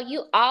 And so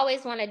you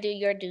always want to do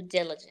your due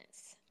diligence.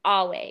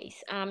 Always.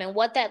 And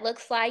what that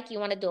looks like, you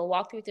want to do a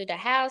walkthrough through the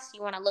house.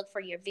 You want to look for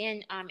your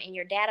VIN and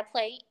your data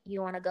plate.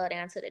 You want to go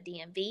down to the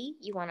DMV.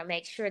 You want to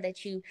make sure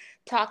that you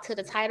talk to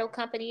the title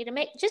company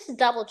to just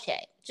double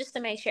check, just to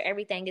make sure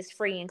everything is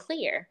free and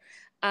clear.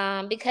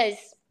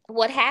 Because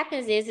what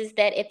happens is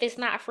that if it's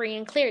not free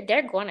and clear,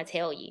 they're going to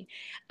tell you.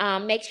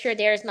 Make sure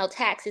there's no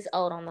taxes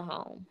owed on the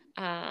home.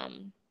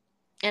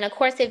 And of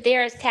course, if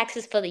there's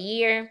taxes for the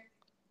year,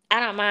 I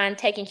don't mind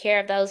taking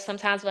care of those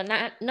sometimes, but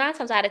 9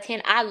 times out of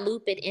 10, I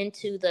loop it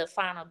into the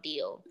final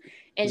deal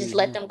and just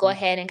let them go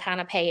ahead and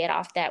kind of pay it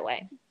off that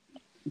way.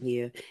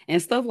 Yeah.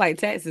 And stuff like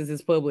taxes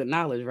is public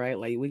knowledge, right?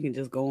 Like we can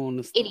just go on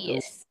the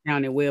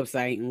county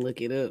website and look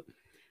it up.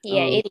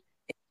 Yeah, it is.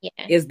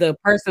 Yeah. Is the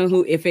person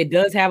who, if it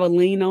does have a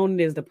lien on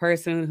it, is the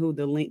person who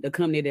the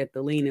company that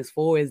the lien is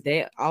for, is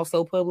that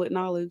also public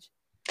knowledge?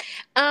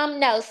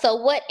 No.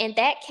 So in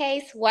that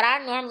case, what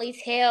I normally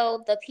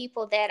tell the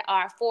people that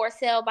are for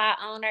sale by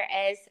owner,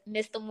 as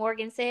Mr.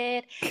 Morgan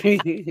said,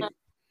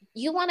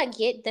 you want to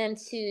get them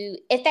to,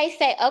 if they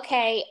say,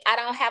 okay, I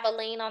don't have a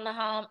lien on the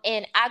home,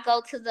 and I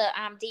go to the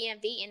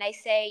DMV and they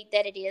say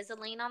that it is a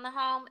lien on the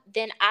home,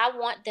 then I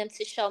want them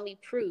to show me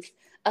proof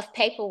of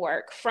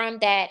paperwork from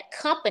that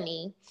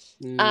company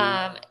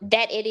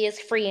that it is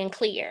free and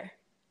clear.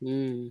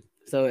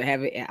 So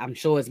I'm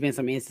sure it's been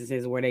some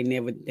instances where they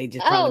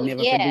just probably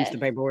never produced the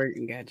paperwork.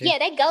 And gotcha. Yeah,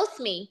 they ghost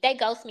me. They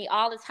ghost me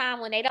all the time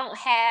when they don't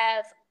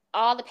have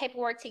all the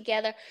paperwork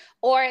together.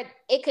 Or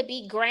it could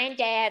be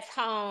granddad's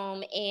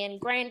home and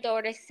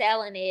granddaughter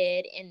selling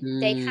it,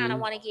 and they kind of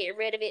want to get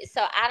rid of it.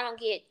 So I don't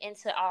get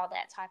into all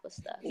that type of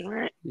stuff.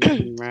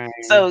 Right.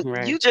 So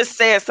you just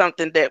said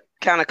something that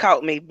kind of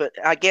caught me, but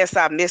I guess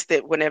I missed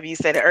it whenever you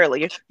said it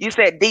earlier. You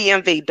said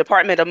DMV,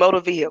 Department of Motor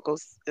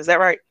Vehicles. Is that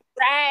right?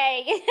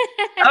 Right.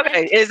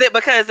 Okay. Is it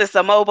because it's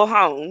a mobile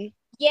home?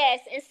 Yes.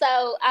 And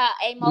so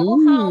a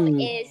mobile home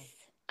is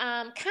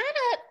kind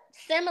of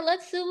similar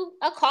to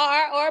a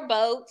car or a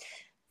boat,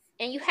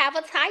 and you have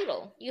a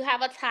title. You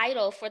have a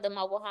title for the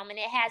mobile home, and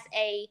it has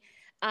a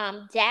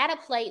data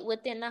plate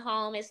within the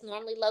home. It's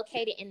normally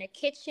located in the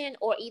kitchen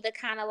or either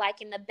kind of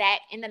like in the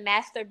back in the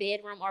master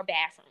bedroom or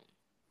bathroom.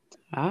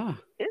 Ah,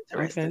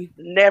 interesting. Okay.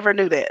 Never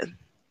knew that.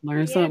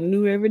 Learn something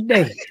new every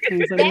day.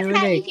 That's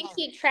how you can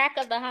keep track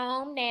of the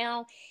home.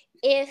 Now,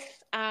 if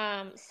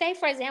say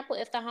for example,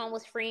 if the home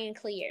was free and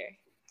clear,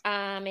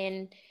 and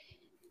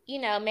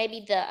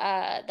maybe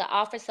the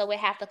officer would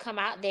have to come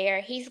out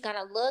there, he's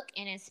gonna look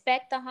and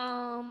inspect the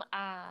home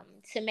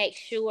to make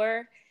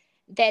sure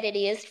that it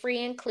is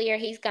free and clear.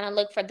 He's gonna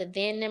look for the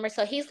VIN number.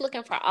 So he's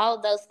looking for all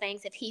of those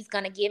things if he's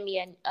gonna give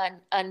me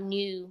a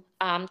new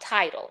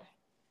title.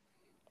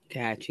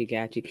 Got you.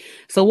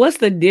 So what's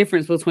the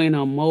difference between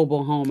a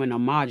mobile home and a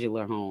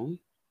modular home?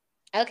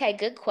 Okay,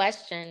 good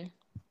question.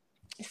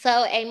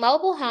 So a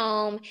mobile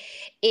home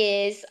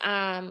is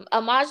a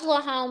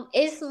modular home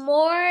is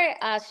more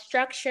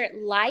structured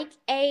like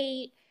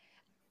a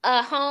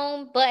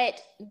home, but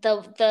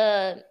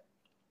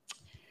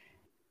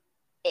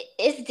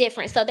it's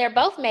different. So they're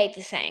both made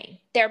the same.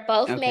 They're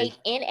both made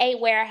in a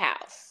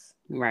warehouse.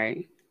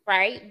 Right.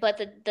 But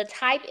the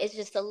type is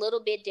just a little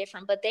bit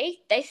different, but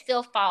they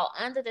still fall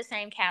under the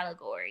same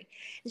category.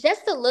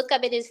 Just the look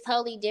of it is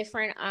totally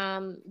different.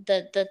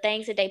 The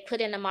things that they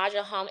put in the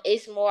modular home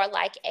is more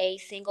like a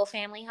single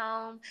family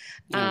home.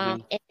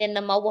 And then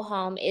the mobile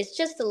home is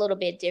just a little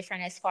bit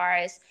different as far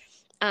as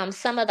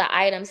some of the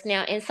items.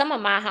 Now, in some of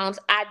my homes,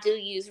 I do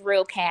use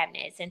real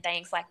cabinets and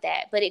things like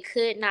that, but it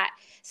could not,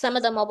 some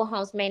of the mobile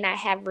homes may not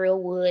have real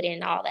wood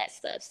and all that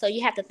stuff. So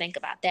you have to think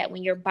about that.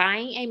 When you're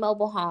buying a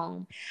mobile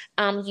home,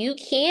 you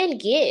can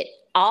get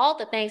all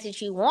the things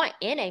that you want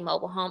in a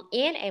mobile home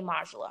in a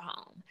modular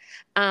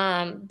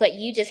home. But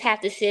you just have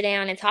to sit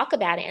down and talk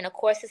about it. And of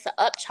course, it's an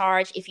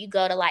upcharge if you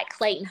go to like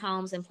Clayton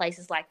Homes and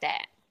places like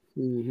that.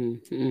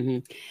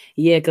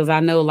 Yeah, because I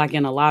know like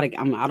in a lot of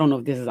I don't know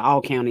if this is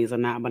all counties or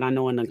not, but I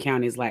know in the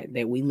counties like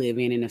that we live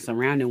in and the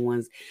surrounding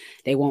ones,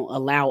 they won't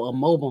allow a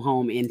mobile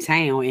home in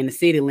town in the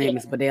city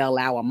limits, but they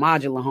allow a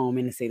modular home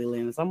in the city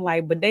limits. I'm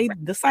like, but they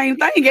the same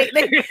thing, ain't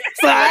they?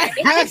 So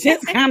I'm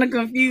just kind of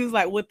confused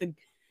like what the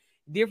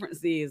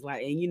difference is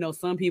like, and you know,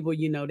 some people,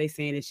 you know, they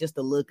saying it's just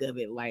the look of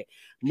it, like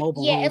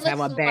mobile Yeah, it homes have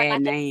looks a more bad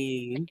like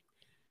name.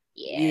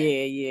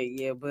 yeah.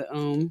 Yeah. But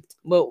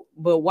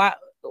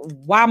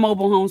why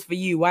mobile homes for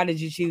you? Why did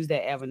you choose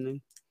that avenue?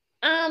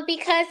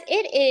 Because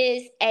it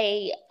is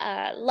a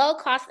low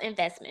cost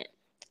investment.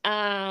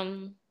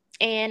 And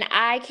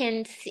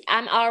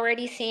I'm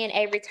already seeing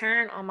a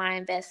return on my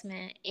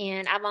investment,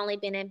 and I've only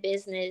been in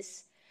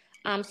business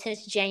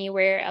since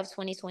January of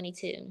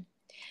 2022.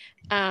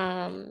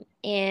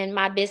 And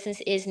my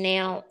business is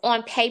now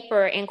on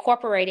paper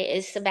incorporated.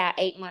 It's about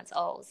 8 months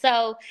old.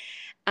 So,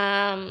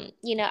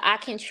 you know, I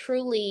can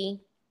truly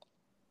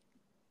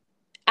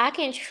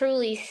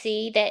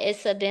see that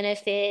it's a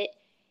benefit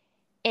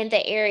in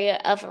the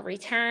area of a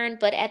return,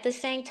 but at the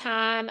same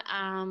time,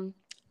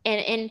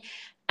 and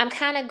I'm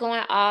kind of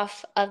going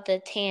off of the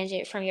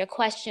tangent from your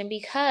question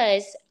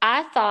because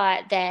I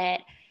thought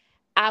that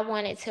I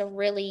wanted to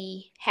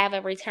really have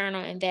a return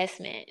on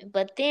investment,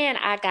 but then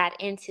I got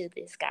into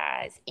this,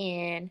 guys,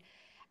 and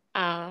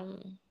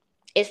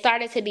it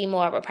started to be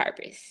more of a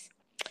purpose.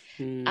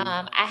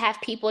 I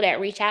have people that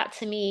reach out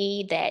to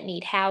me that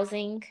need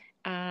housing.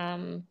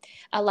 A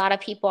lot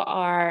of people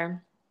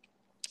are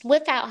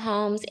without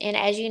homes, and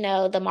as you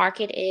know, the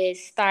market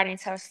is starting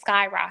to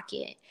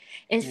skyrocket.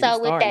 And And it's so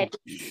with starting.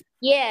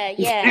 that, yeah.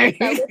 And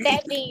so with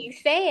that being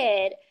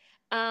said,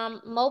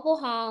 mobile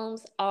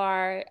homes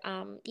are,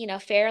 you know,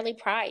 fairly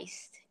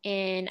priced,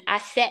 and I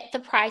set the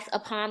price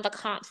upon the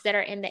comps that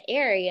are in the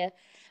area.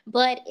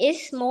 But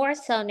it's more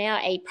so now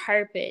a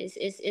purpose.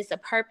 It's a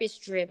purpose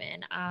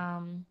driven.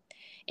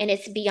 And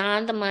it's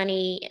beyond the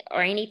money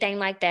or anything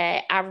like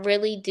that. I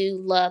really do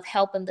love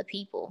helping the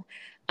people.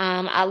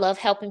 I love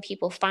helping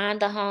people find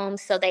the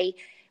homes. So they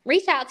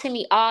reach out to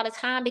me all the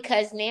time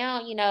because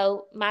now, you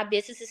know, my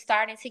business is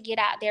starting to get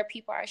out there.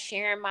 People are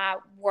sharing my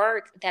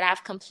work that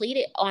I've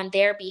completed on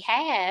their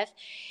behalf.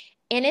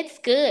 And it's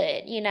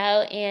good, you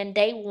know, and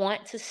they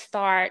want to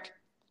start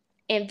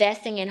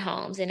investing in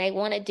homes and they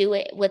want to do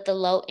it with the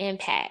low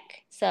impact.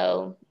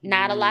 So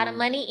not a lot of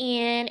money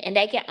in, and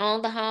they can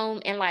own the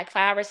home in like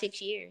 5 or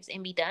 6 years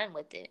and be done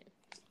with it.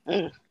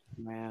 Mm.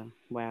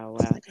 Wow.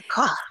 Like a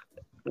car.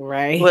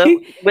 Right. Well,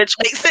 which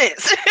makes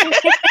sense.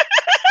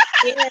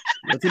 Yeah.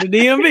 Go to the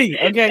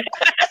DMV. Okay.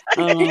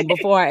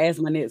 Before I ask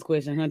my next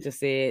question, Hunter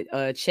said,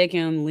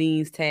 check-in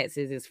liens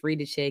taxes is free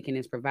to check and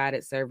is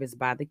provided service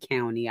by the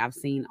county. I've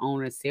seen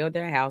owners sell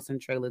their house and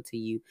trailer to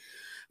you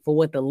for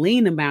what the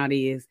lien amount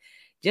is,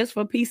 just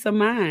for peace of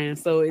mind.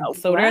 So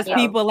there's wow.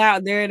 people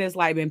out there that's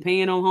like been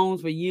paying on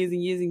homes for years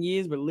and years and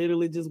years, but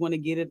literally just want to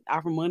get it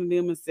out from under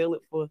them and sell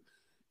it for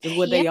just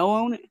what they owe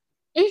on it.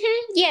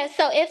 Mm-hmm. Yeah.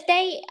 So if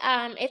they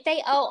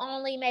owe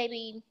only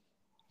maybe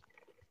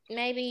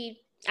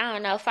I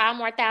don't know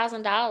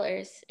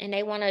 $5,000 and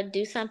they want to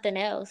do something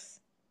else,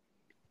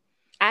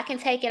 I can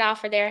take it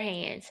off of their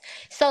hands.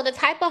 So the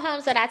type of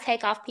homes that I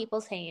take off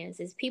people's hands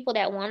is people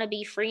that want to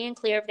be free and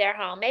clear of their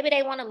home. Maybe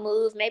they want to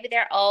move. Maybe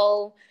they're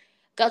old,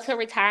 go to a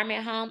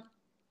retirement home.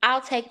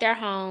 I'll take their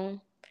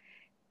home.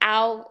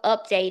 I'll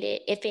update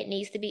it if it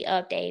needs to be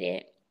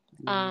updated.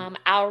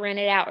 I'll rent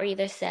it out or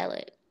either sell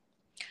it.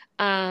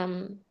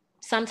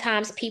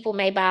 Sometimes people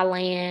may buy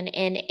land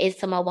and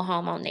it's a mobile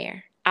home on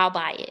there. I'll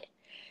buy it.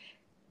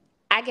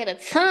 I get a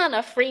ton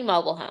of free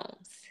mobile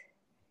homes.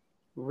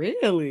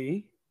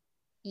 Really?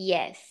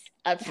 Yes,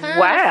 a ton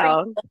Wow.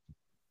 of free.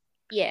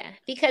 Yeah,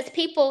 because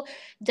people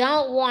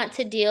don't want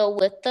to deal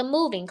with the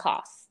moving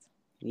costs.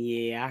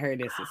 Yeah, I heard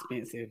that's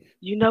expensive.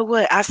 You know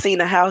what? I seen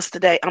a house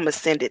today. I'm gonna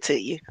send it to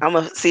you. I'm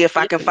gonna see if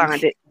I can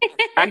find it.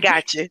 I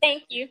got you.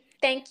 Thank you.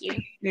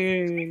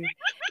 Yeah.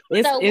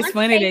 So It's once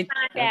funny they that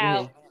find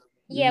out,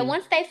 Mhm.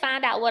 once they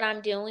find out what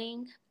I'm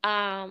doing,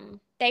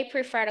 they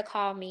prefer to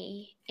call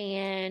me,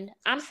 and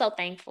I'm so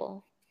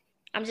thankful.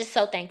 I'm just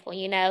so thankful,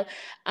 you know.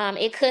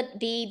 It could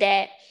be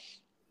that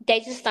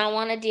they just don't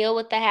want to deal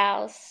with the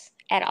house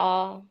at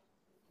all,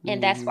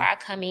 and that's where I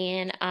come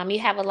in. You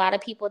have a lot of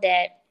people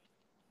that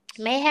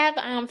may have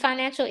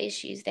financial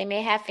issues. They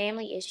may have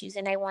family issues,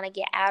 and they want to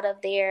get out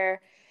of their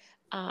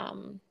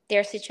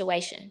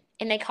situation,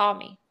 and they call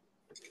me.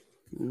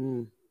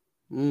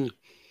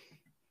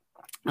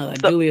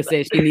 Julia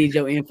said she needs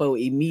your info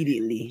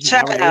immediately.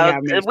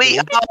 Child, we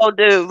all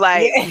do.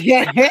 Like,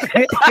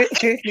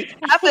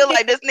 I feel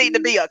like this need to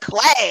be a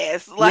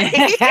class. Like,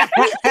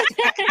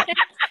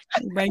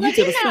 bring you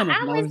to the center.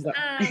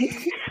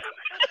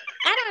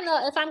 I don't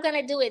know if I'm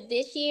gonna do it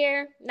this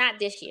year. Not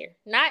this year.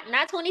 Not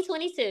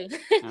 2022.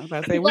 I was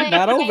about to say we're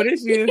not over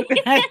this year.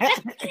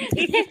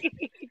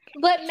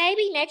 But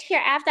maybe next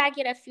year, after I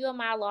get a few of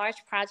my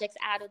large projects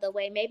out of the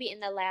way, maybe in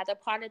the latter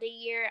part of the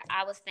year,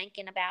 I was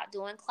thinking about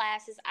doing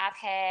classes. I've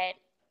had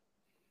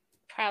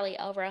probably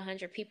over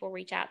 100 people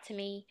reach out to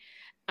me.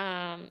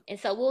 And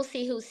so we'll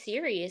see who's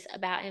serious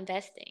about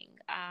investing.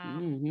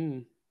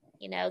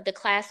 You know, the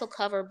class will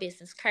cover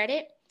business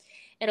credit.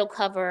 It'll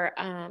cover,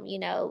 you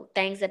know,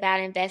 things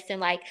about investing,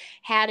 like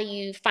how do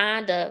you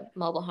find a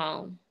mobile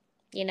home?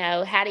 You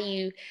know, how do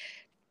you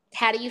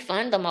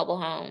fund the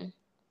mobile home?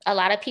 A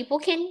lot of people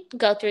can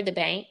go through the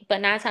bank,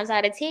 but 9 times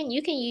out of 10,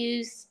 you can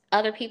use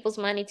other people's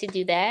money to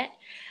do that.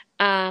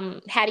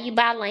 How do you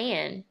buy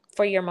land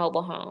for your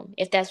mobile home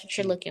if that's what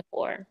you're looking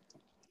for?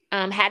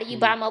 How do you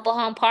buy mobile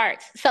home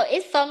parts? So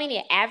it's so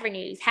many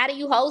avenues. How do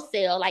you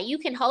wholesale? Like you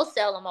can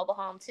wholesale a mobile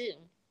home too.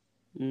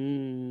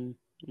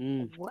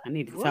 I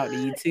need to talk to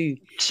you too.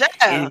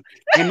 Child.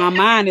 And my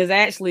mind is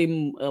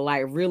actually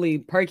like really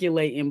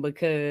percolating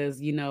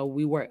because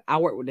I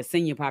work with the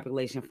senior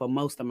population for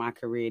most of my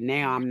career.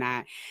 Now I'm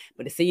not,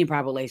 but the senior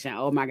population,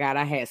 oh my God,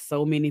 I had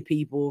so many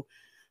people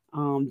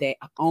that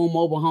own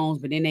mobile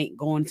homes, but then they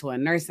going to a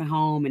nursing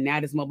home, and now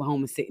this mobile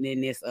home is sitting in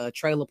this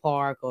trailer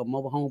park or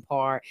mobile home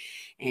park,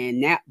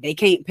 and now they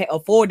can't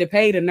afford to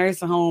pay the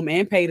nursing home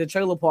and pay the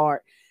trailer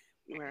park,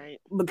 right?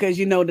 Because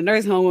the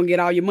nursing home gonna get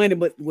all your money,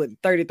 but with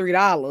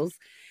 $33.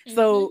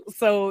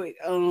 So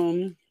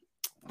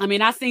I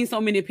mean, I've seen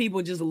so many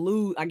people just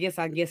lose. I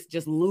guess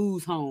just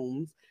lose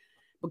homes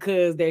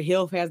because their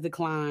health has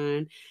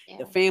declined. Yeah.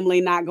 The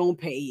family not gonna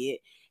pay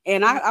it.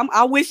 And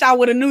I wish I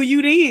would have knew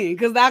you then,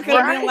 because I could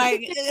have been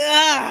like,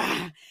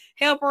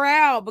 help her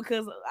out,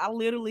 because I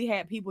literally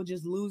had people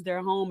just lose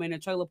their home and the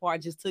trailer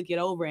park just took it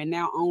over and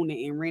now own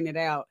it and rent it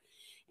out,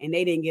 and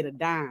they didn't get a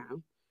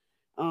dime,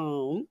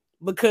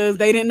 because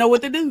they didn't know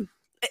what to do.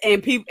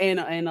 And people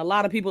and a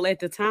lot of people at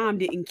the time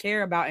didn't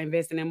care about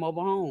investing in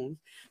mobile homes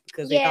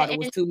because they thought it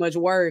was too much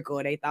work,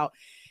 or they thought,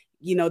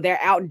 they're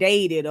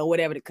outdated or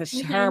whatever, because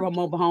her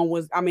mobile home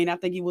was, I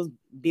think it was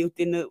built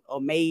or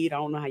made, I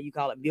don't know how you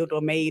call it, built or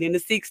made in the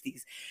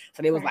 60s.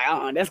 So they was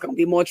like, that's going to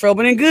be more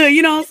trouble than good.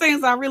 You know what I'm saying?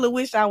 So I really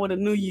wish I would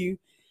have knew you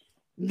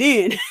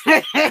then.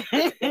 Well,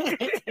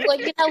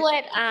 you know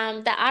what?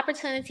 The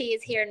opportunity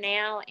is here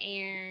now,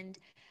 and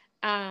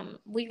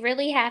we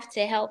really have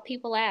to help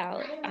people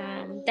out.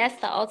 That's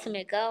the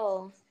ultimate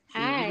goal.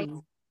 Hi,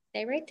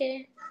 stay right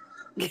there.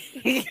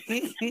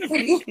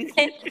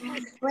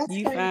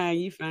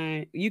 You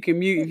fine. You can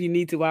mute if you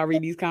need to while I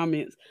read these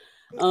comments.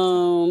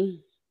 Look,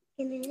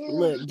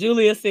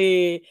 Julia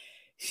said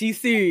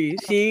she's serious.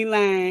 She ain't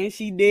lying.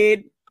 She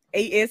did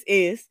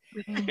ASS.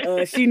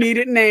 She need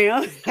it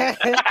now.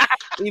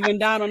 Even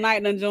Donald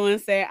Knight done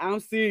joined, said, I'm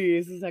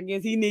serious. I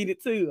guess he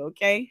needed too.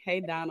 Okay. Hey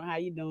Donald, how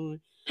you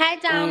doing? Hi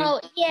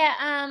Donald.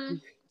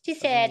 She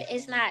said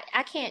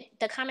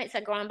the comments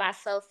are going by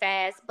so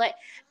fast, but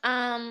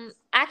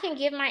I can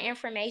give my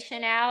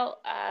information out,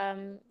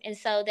 and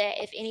so that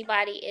if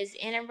anybody is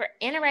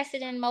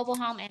interested in mobile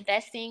home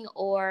investing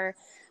or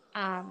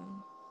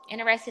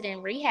interested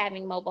in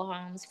rehabbing mobile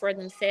homes for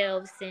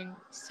themselves, then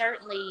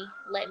certainly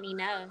let me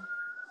know.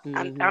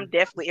 I'm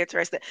definitely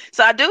interested.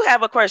 So I do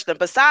have a question.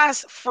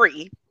 Besides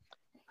free,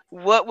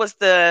 what was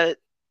the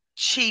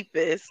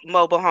cheapest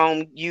mobile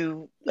home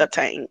you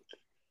obtained?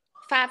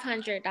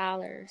 $500.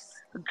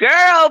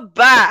 Girl,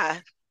 bye.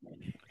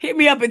 Hit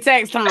me up at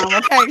text time,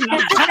 okay?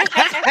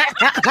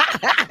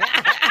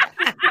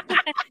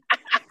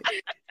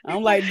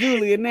 I'm like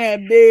Julia now,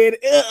 dead.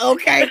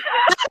 Okay.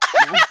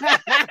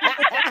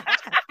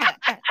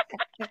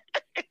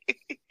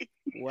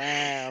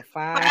 Wow,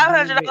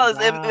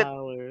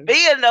 $500.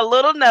 Being a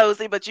little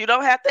nosy, but you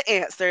don't have to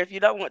answer if you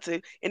don't want to.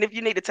 And if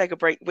you need to take a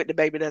break with the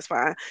baby, that's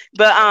fine.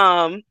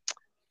 But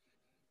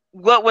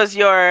what was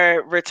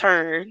your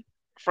return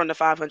from the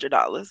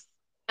 $500?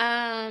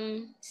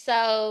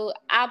 So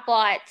I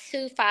bought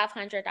two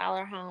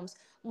 $500 homes.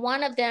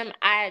 One of them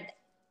I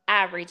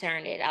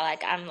returned it. I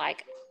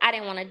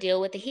didn't want to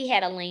deal with it. He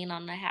had a lien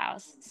on the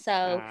house.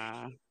 So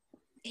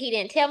he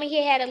didn't tell me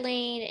he had a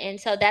lien, and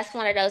so that's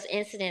one of those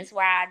incidents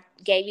where I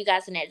gave you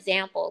guys an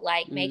example.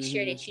 Like, make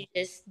sure that you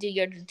just do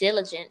your due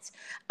diligence.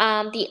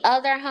 The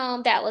other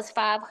home that was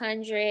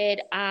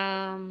 $500,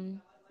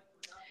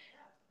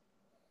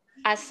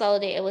 I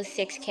sold it. It was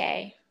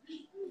 $6,000.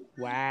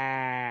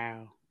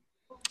 Wow.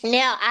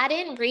 Now I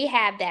didn't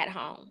rehab that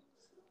home.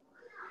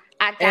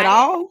 At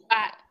all?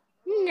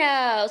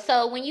 No.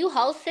 So when you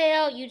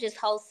wholesale, you just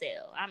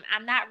wholesale.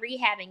 I'm not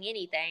rehabbing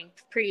anything,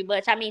 pretty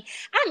much. I mean,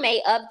 I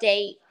may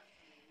update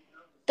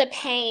the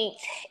paint.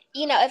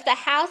 If the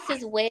house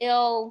is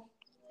well,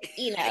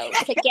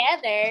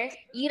 together,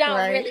 you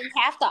don't really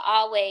have to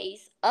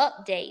always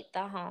update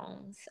the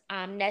homes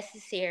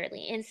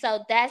necessarily. And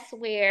so that's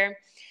where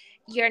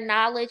your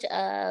knowledge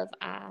of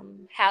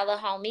how the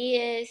home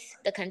is,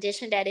 the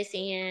condition that it's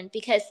in,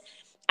 because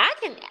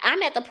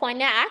I'm at the point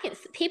now,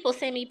 people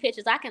send me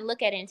pictures, I can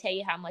look at it and tell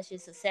you how much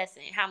it's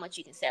assessing, how much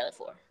you can sell it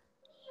for.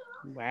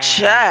 Wow.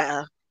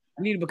 Child.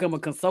 You need to become a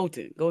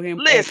consultant. Go ahead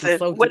and listen.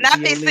 When I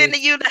be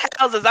sending you the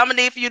houses, I'm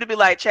gonna need for you to be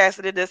like,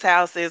 Chastity, this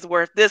house is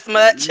worth this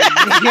much.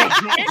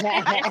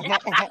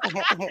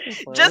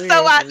 Just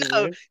so I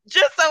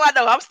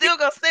know. I'm still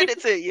gonna send it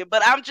to you,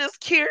 but I'm just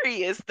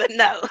curious to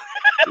know.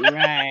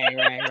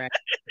 Right.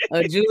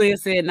 Julia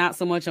said not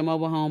so much a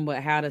mobile home,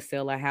 but how to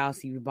sell a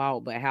house you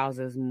bought, but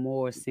houses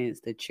more since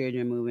the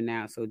children moving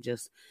out. So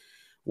just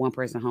one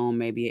person home,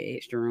 maybe an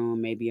extra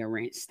room, maybe a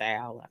ranch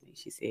style. I think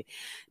she said.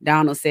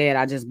 Donald said,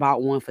 I just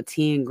bought one for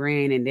 10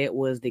 grand, and that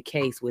was the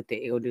case with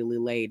the elderly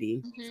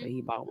lady. So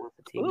he bought one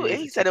for 10 Ooh, grand.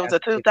 he said it was a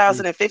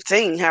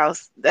 2015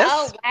 house.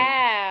 Oh,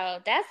 wow.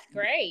 That's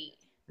great.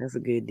 That's a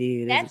good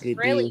deal. That's a good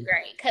really deal.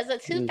 great. Because a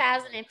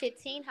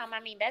 2015 home, I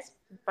mean, that's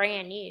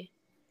brand new.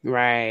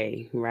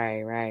 Right.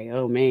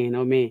 Oh man.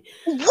 What? He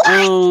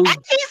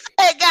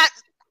said got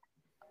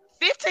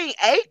 15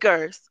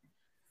 acres.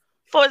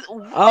 For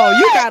oh,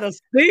 you gotta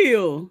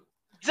steal.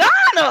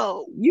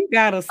 Donald. You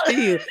gotta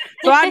steal.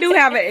 So I do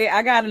have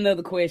I got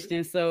another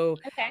question. So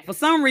for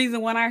some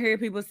reason, when I hear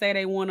people say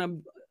they want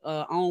to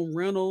own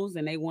rentals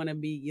and they want to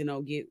be,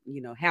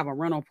 have a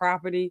rental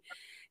property,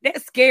 that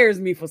scares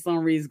me for some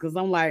reason, because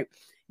I'm like,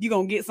 you're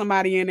gonna get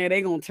somebody in there,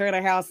 they're gonna tear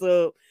the house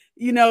up,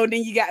 then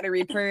you got to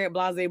repair it,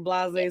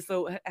 blase.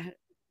 So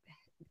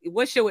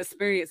what's your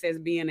experience as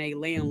being a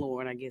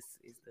landlord, I guess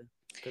is the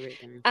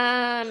correct term?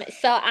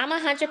 So I'm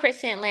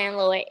 100%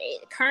 landlord.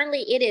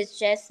 Currently it is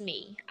just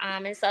me.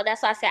 And so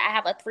that's why I said I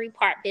have a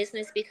 3-part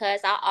business,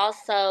 because I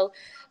also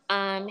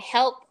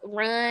help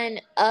run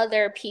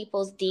other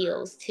people's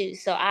deals too.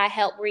 So I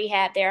help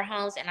rehab their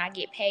homes, and I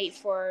get paid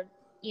for,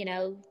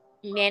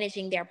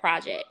 managing their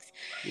projects.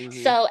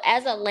 So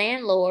as a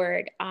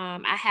landlord,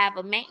 I have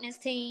a maintenance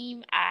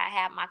team. I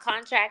have my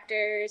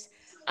contractors.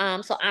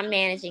 So I'm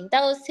managing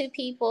those 2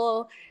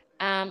 people.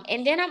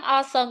 And then I'm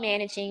also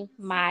managing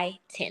my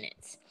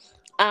tenants.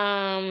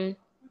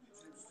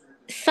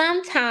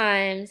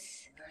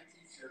 Sometimes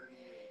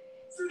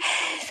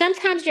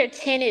your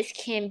tenants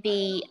can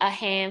be a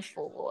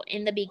handful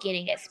in the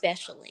beginning,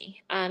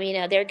 especially.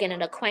 They're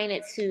getting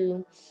acquainted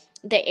to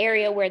the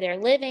area where they're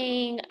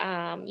living,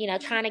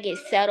 trying to get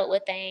settled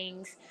with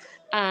things.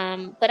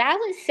 But I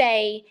would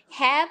say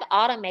have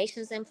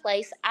automations in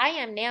place. I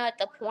am now at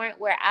the point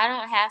where I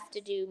don't have to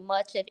do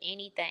much of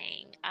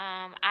anything.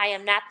 I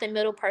am not the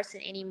middle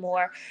person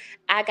anymore.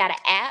 I got an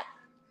app,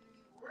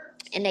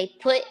 and they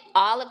put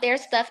all of their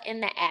stuff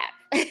in the app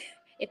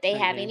if they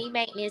have any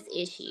maintenance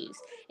issues,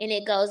 and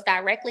it goes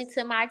directly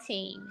to my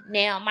team.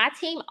 Now, my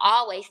team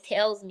always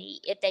tells me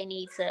if they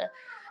need to,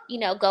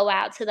 go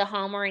out to the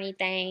home or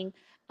anything.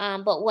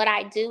 But what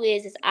I do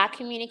is I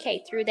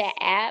communicate through that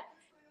app.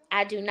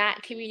 I do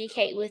not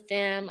communicate with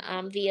them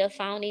via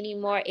phone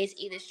anymore. It's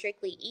either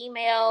strictly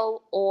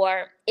email,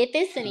 or if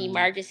it's an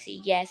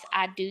emergency, yes,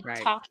 I do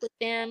talk with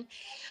them.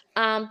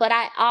 But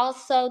I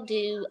also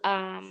do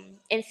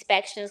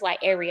inspections like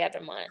every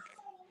other month.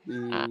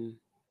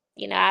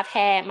 I've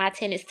had my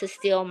tenants to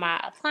steal my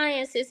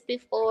appliances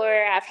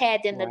before. I've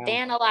had them to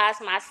vandalize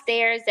my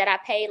stairs that I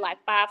paid like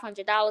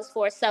 $500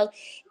 for. So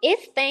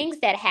it's things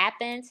that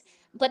happens,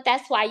 but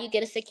that's why you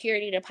get a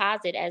security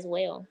deposit as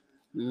well.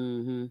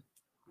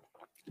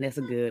 That's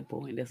a good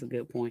point.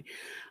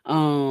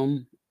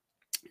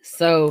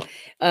 So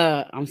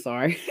I'm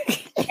sorry.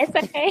 It's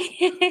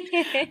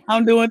okay.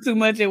 I'm doing too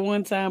much at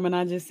one time, and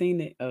I just seen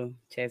it. Oh,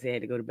 Chassie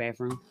had to go to the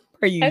bathroom.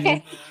 Per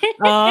usual.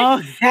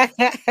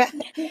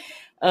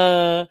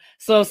 So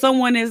if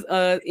someone is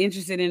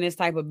interested in this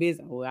type of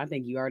business, well, I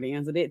think you already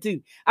answered that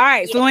too. All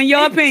right. So in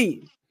your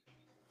opinion,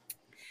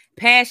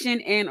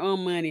 passion and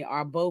money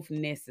are both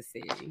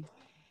necessary?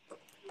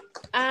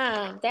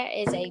 That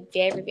is a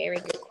very, very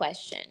good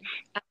question.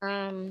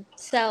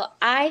 So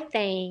I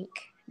think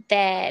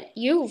that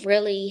you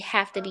really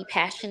have to be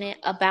passionate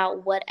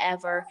about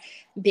whatever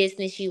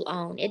business you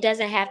own. It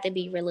doesn't have to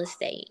be real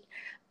estate.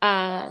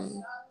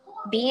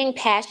 Being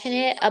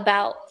passionate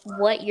about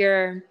what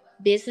your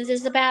business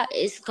is about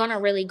is going to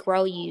really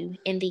grow you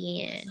in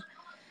the end.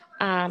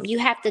 You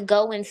have to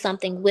go in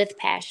something with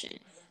passion.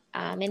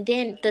 And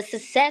then the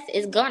success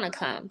is going to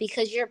come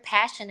because you're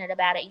passionate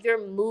about it.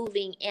 You're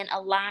moving in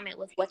alignment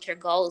with what your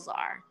goals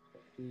are.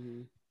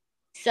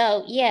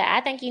 So, yeah,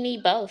 I think you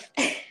need both.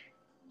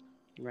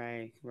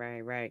 Right.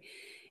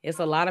 It's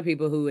a lot of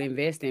people who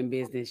invest in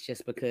business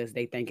just because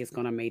they think it's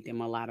going to make them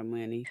a lot of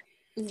money.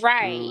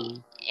 Right.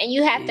 And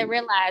you have to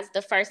realize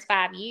the first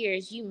 5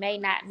 years, you may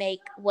not make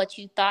what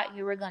you thought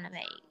you were going to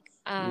make.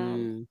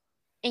 And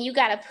you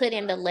got to put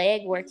in the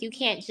legwork. You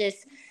can't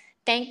just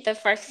think the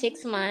first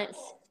 6 months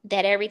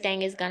that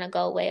everything is going to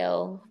go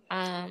well.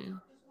 As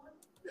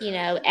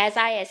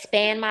I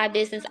expand my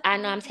business, I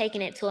know I'm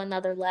taking it to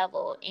another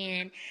level.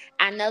 And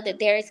I know that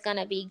there's going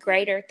to be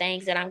greater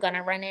things that I'm going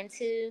to run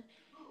into.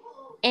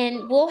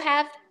 And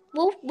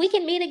we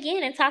can meet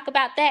again and talk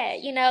about that,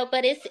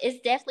 but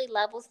it's definitely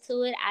levels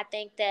to it. I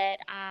think that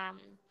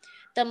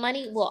the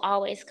money will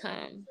always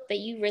come, but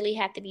you really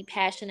have to be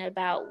passionate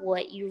about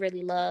what you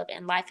really love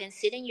in life and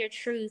sit in your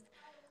truth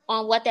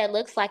on what that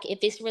looks like, if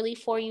it's really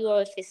for you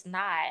or if it's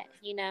not,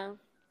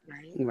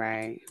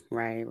 Right.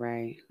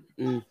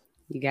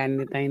 You got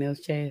anything else,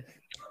 Chaz?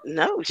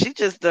 No, she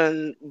just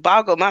done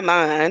boggled my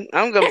mind.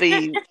 I'm gonna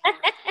be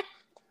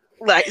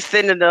like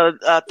sending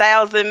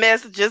 1,000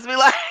 messages, be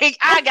like,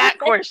 I got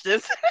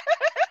questions.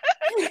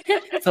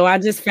 So I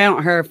just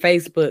found her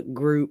Facebook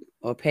group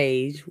or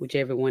page,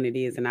 whichever one it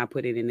is, and I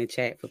put it in the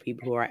chat for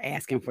people who are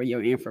asking for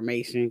your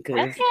information.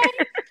 Because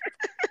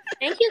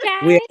Thank you,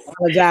 We guys.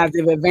 apologize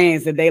in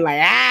advance that they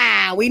like,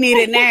 we need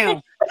it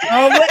now.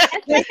 Oh, what?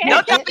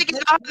 Don't y'all think it's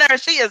on her?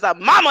 She is a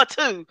mama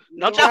too.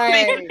 Don't y'all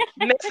be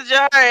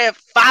messaging her at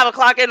 5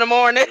 o'clock in the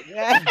morning.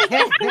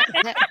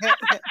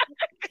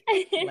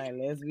 Like,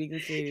 let's be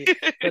considered.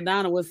 So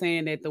Donna was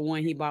saying that the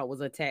one he bought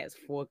was a tax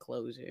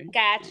foreclosure.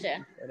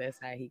 Gotcha. So that's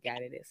how he got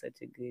it at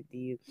such a good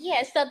deal.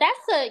 Yeah, so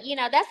that's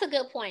a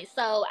good point.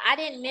 So I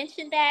didn't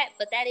mention that,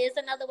 but that is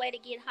another way to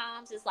get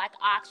homes is like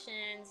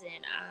auctions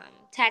and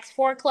tax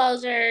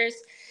foreclosures.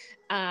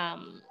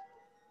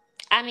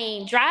 I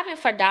mean, driving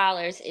for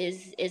dollars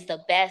is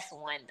the best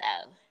one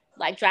though.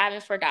 Like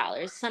driving for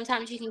dollars.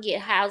 Sometimes you can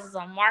get houses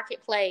on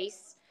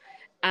Marketplace.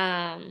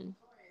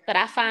 But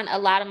I find a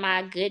lot of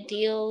my good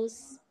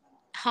deals,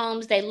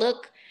 homes, they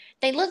look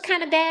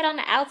kind of bad on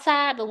the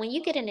outside, but when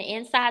you get in the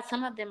inside,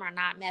 some of them are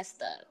not messed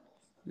up.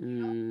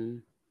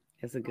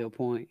 That's a good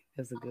point.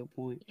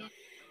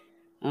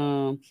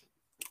 And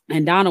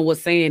Donna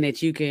was saying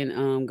that you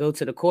can go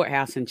to the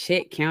courthouse and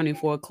check county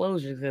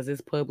foreclosures because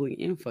it's public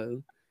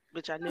info.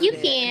 Which I know you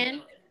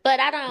can, but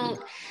I don't.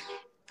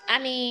 I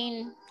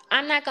mean,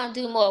 I'm not gonna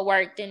do more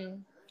work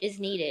than is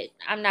needed.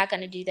 I'm not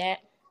gonna do that.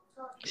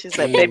 She's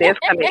like, baby, it's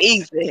coming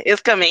easy.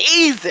 It's coming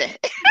easy.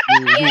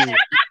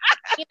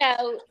 Yeah,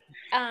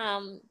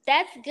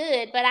 that's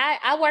good. But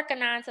I work a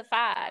 9 to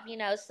 5,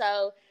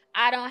 so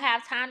I don't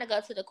have time to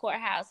go to the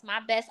courthouse. My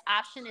best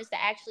option is to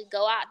actually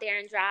go out there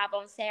and drive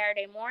on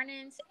Saturday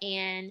mornings.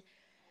 And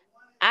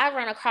I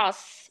run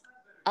across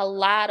a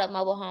lot of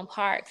mobile home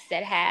parks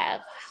that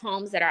have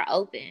homes that are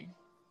open,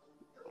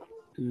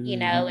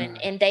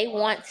 and they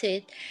want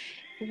to.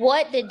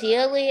 What the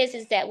deal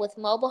is that with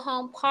mobile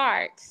home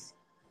parks,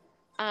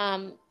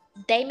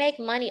 they make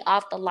money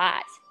off the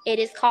lots. It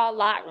is called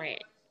lot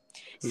rent.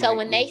 So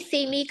when they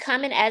see me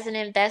coming as an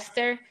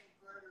investor,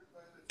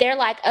 they're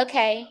like,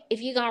 okay,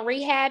 if you're going to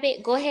rehab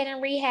it, go ahead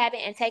and rehab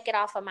it and take it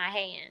off of my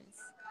hands.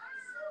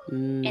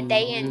 And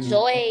they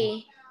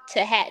enjoy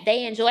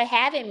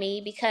having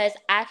me because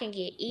I can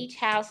get each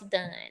house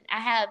done. I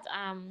have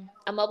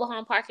a mobile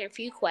home park in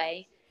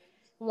Fuquay.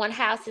 One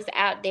house is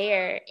out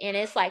there, and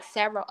it's like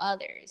several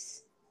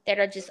others that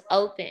are just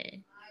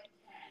open.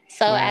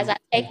 So as I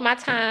take my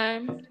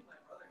time,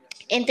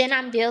 and then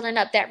I'm building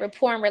up that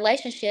rapport and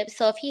relationship.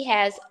 So if he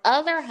has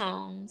other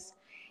homes,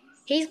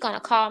 he's going to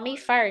call me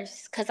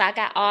first because I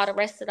got all the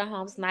rest of the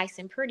homes nice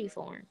and pretty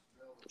for him.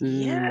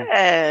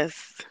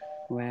 Yes.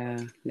 Wow,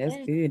 that's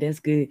good. That's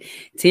good.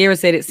 Tara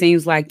said it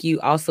seems like you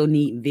also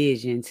need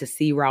vision to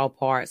see raw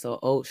parts or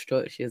old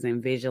structures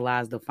and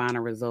visualize the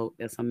final result.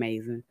 That's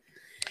amazing.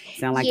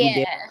 Sound like you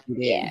did.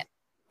 Yeah.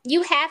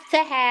 You have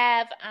to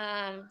have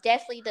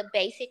definitely the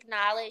basic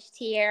knowledge,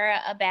 Tiara,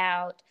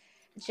 about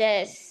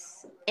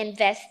just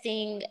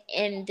investing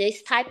in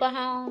this type of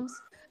homes.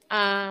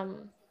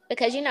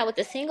 Because, with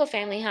the single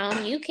family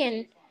home, they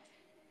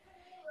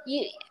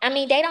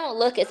don't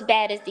look as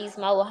bad as these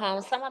mobile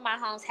homes. Some of my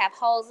homes have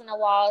holes in the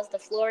walls. The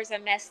floors are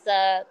messed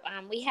up.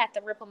 We have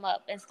to rip them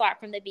up and start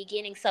from the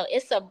beginning. So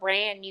it's a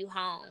brand new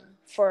home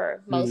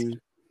for most people.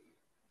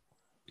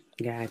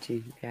 Got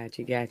you.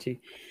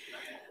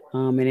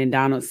 And then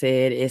Donald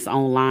said it's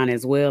online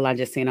as well. I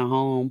just seen a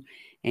home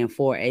and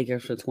 4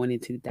 acres for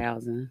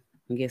 $22,000.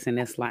 I'm guessing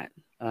that's like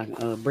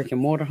a brick and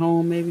mortar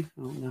home, maybe.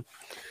 I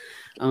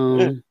don't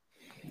know.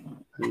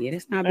 Yeah,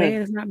 that's not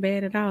bad. It's not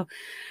bad at all.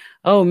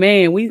 Oh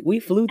man,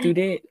 we flew through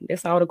that.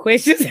 That's all the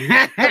questions.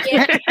 And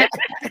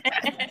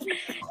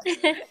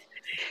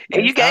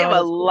you gave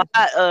a lot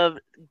of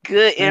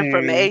good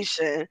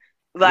information.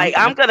 Like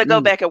I'm gonna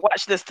go back and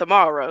watch this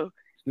tomorrow.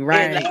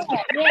 Right. And let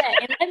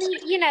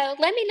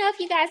me know if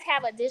you guys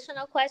have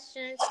additional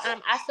questions.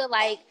 I feel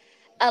like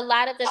a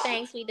lot of the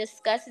things we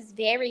discuss is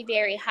very,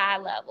 very high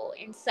level.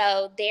 And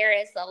so there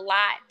is a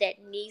lot that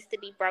needs to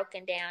be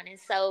broken down. And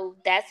so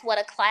that's what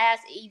a class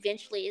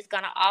eventually is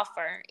going to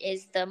offer,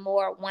 is the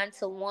more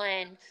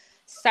one-to-one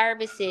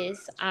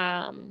services.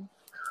 But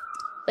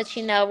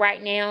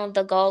right now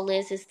the goal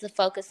is to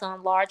focus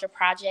on larger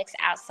projects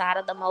outside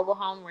of the mobile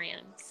home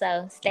realm.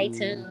 So stay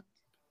tuned.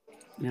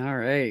 All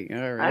right.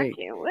 I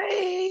can't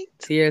wait.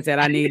 Tierra said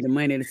I need the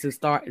money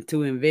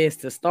to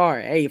invest to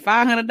start. Hey,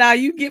 $500,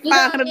 you get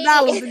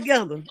 $500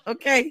 together.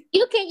 Okay.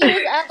 You can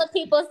use other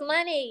people's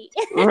money.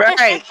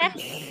 Right.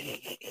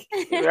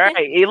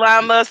 Right.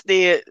 Elon Musk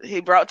did. He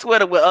brought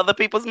Twitter with other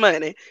people's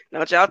money.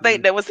 Don't y'all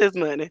think that was his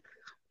money?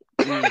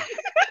 Or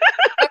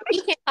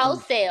you can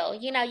wholesale.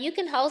 You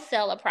can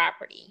wholesale a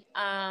property.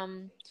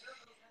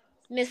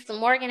 Mr.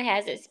 Morgan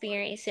has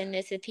experience in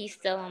this if he's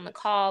still on the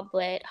call,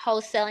 but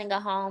wholesaling a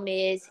home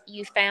is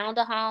you found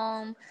a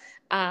home.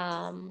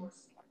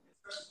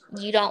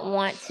 You don't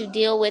want to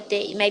deal with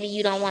it. Maybe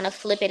you don't want to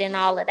flip it and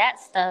all of that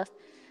stuff.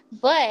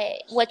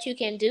 But what you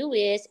can do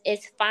is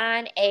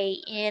find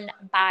a end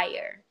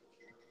buyer.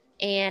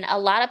 And a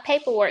lot of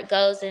paperwork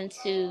goes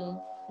into,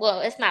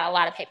 well, it's not a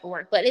lot of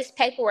paperwork, but it's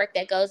paperwork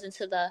that goes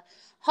into the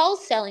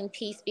wholesaling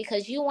piece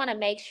because you want to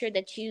make sure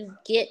that you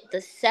get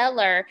the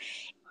seller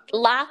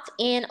locked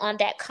in on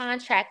that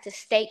contract to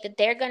state that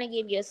they're going to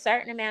give you a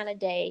certain amount of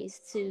days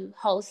to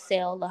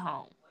wholesale the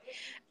home.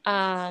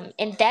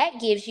 And that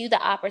gives you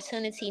the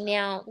opportunity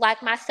now.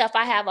 Like myself,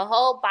 I have a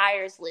whole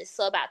buyers list,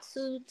 so about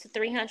 200 to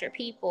 300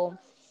 people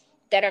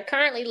that are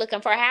currently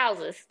looking for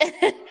houses.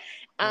 And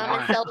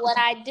so what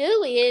I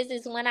do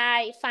is when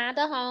I find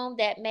a home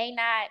that may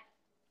not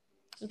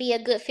be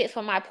a good fit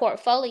for my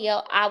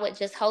portfolio, I would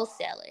just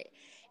wholesale it.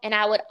 And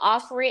I would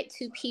offer it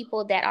to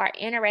people that are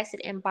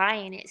interested in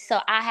buying it. So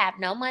I have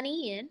no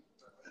money in.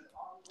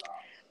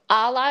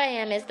 All I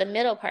am is the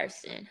middle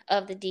person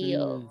of the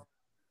deal.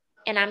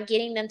 And I'm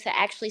getting them to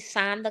actually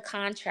sign the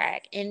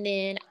contract. And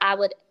then I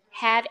would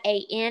have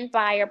a end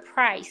buyer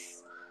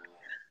price.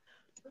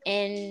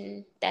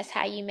 And that's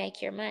how you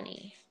make your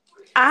money.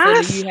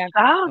 I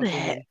saw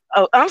that.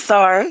 Oh, I'm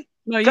sorry.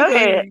 No, you go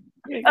ahead.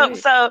 Yeah,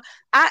 so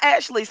I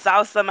actually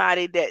saw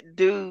somebody that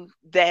do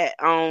that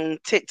on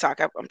TikTok.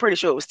 I'm pretty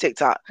sure it was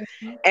TikTok.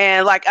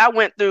 And like I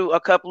went through a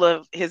couple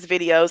of his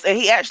videos, and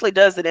he actually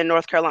does it in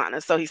North Carolina.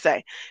 So he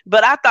say,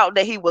 but I thought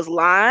that he was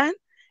lying.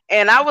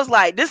 And I was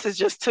like, this is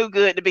just too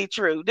good to be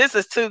true. This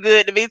is too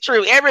good to be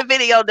true. Every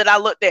video that I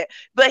looked at,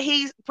 but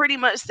he pretty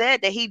much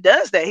said that he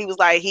does that. He was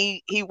like,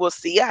 he will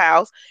see a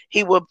house,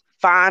 he will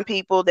find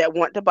people that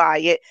want to buy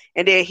it,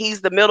 and then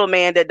he's the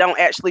middleman that don't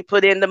actually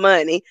put in the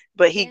money,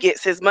 but he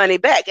gets his money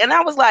back. And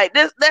I was like,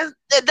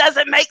 it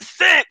doesn't make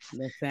sense.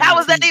 How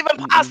is that even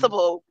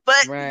possible?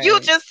 But you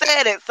just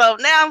said it, so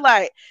now I'm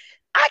like,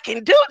 I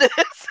can do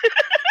this.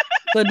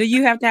 So do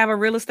you have to have a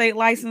real estate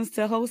license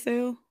to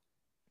wholesale?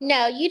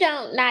 No, you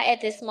don't. Not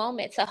at this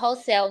moment. To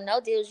wholesale,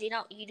 no deals. You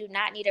do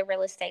not need a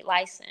real estate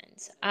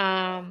license.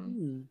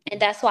 And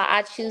that's why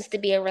I choose to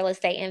be a real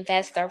estate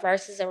investor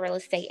versus a real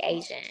estate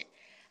agent.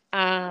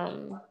 I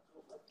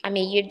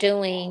mean, you're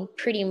doing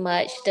pretty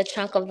much the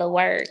chunk of the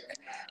work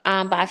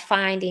by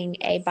finding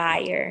a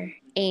buyer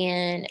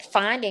and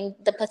finding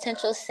the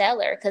potential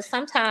seller. Because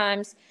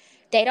sometimes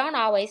they don't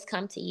always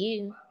come to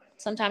you.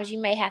 Sometimes you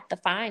may have to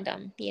find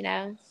them.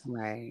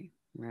 Right.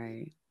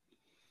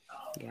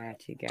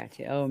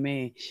 Gotcha. Oh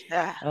man.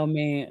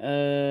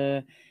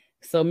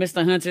 So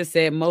Mr. Hunter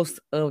said most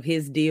of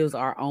his deals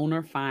are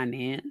owner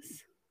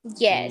finance.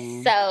 Yes.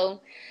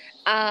 So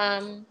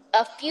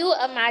a few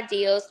of my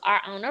deals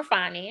are owner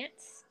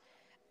finance.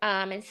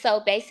 And so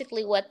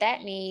basically what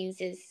that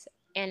means is,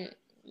 and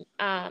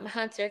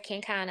Hunter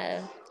can kind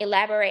of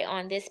elaborate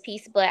on this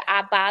piece, but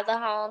I buy the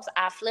homes,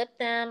 I flip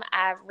them,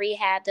 I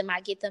rehab them,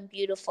 I get them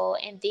beautiful,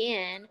 and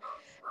then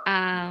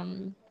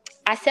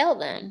I sell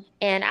them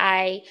and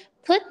I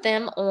put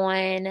them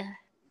on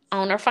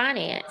owner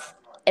finance.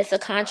 It's a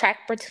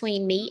contract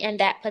between me and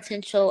that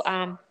potential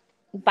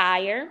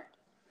buyer.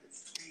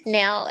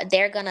 Now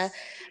they're going to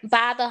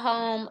buy the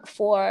home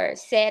for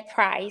said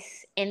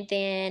price, and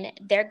then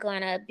they're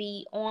going to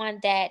be on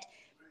that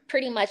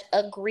pretty much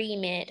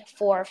agreement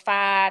for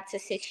 5 to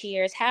 6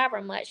 years,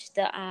 however much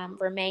the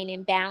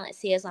remaining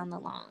balance is on the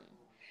loan.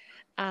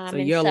 So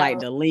you're like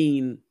the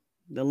lean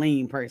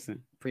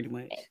person, pretty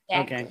much.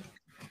 Exactly. Okay.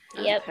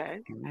 Yep.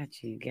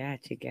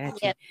 Gotcha.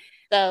 Yep.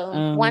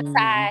 So once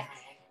I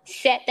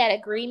set that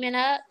agreement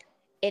up,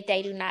 if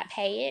they do not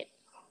pay it,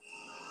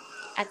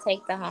 I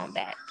take the home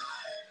back.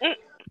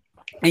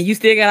 And you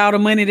still got all the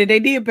money that they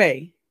did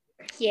pay.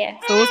 Yeah.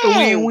 So it's a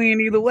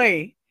win-win either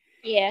way.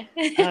 Yeah.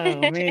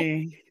 Oh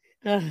man.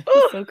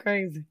 It's so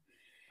crazy.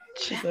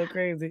 It's so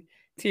crazy.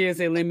 Tia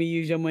said, let me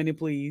use your money,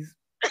 please.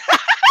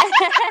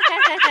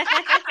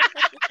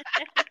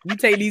 You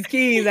take these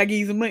kids, I give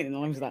you some money. No,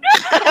 let me stop.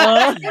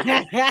 I'll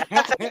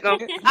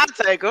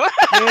take them.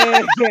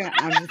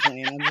 I'm just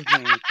saying.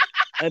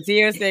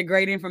 Tia said,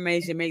 great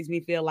information makes me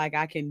feel like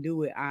I can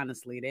do it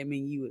honestly. That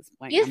means you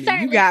explain.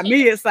 You got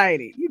me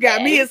excited. You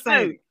got me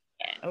excited.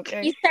 Yeah.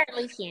 Okay. You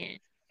certainly can.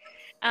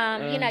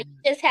 You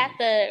just have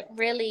to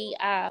really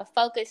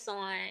focus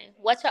on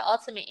what your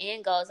ultimate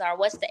end goals are.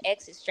 What's the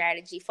exit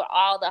strategy for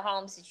all the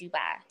homes that you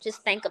buy?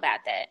 Just think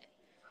about that.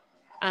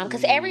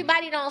 Because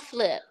everybody don't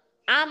flip.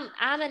 I'm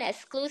an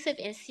exclusive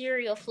and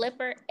serial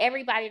flipper.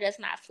 Everybody does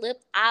not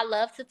flip. I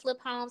love to flip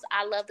homes.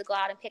 I love to go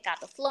out and pick out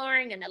the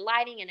flooring and the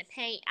lighting and the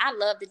paint. I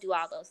love to do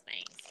all those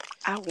things.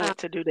 I want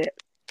to do that.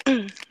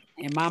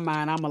 In my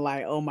mind, I'm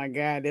like, oh my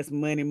God, that's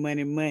money.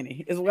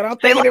 Is what I'm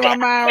thinking in my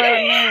mind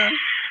right now.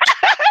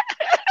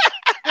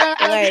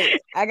 Like,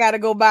 I gotta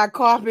go buy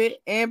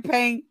carpet and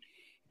paint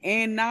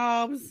and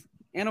knobs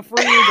and a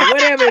fridge or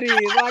whatever it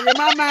is. Like in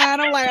my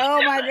mind, I'm like,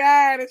 oh my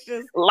God, it's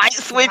just light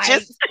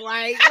switches.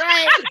 Right.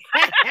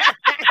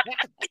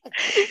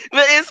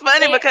 But it's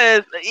funny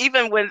because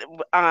even when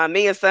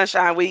me and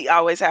Sunshine, we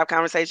always have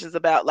conversations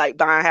about like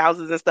buying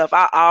houses and stuff.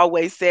 I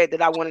always said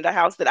that I wanted a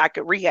house that I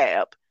could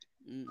rehab.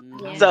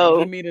 Yeah. So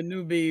give me the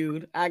new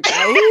build. As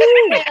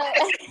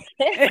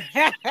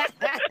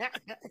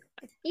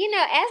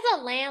a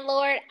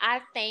landlord,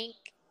 I think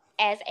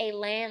as a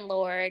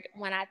landlord,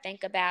 when I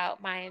think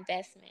about my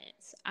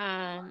investments,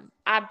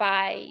 I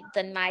buy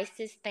the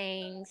nicest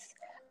things,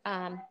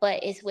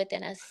 but it's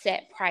within a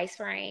set price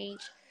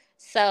range.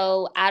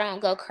 So I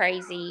don't go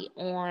crazy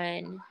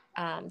on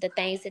the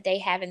things that they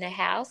have in the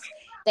house.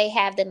 They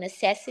have the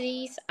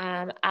necessities.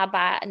 I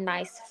buy a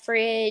nice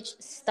fridge,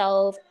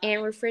 stove,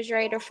 and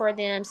refrigerator for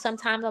them.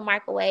 Sometimes a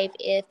microwave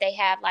if they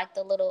have like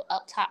the little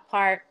up top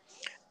part.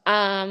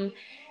 Um,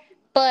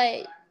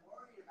 but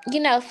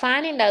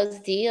finding those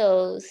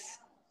deals,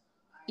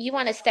 you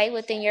want to stay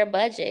within your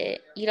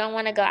budget. You don't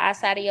want to go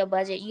outside of your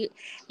budget.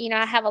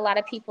 I have a lot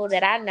of people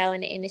that I know in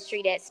the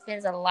industry that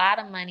spends a lot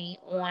of money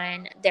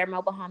on their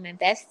mobile home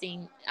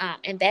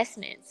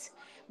investments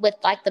with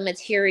like the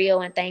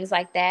material and things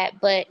like that.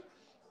 But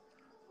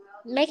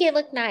make it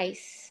look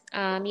nice.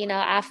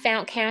 I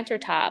found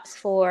countertops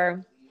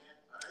for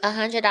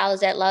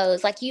 $100 at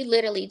Lowe's. Like you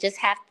literally just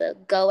have to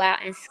go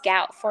out and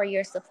scout for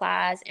your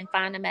supplies and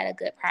find them at a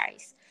good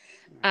price.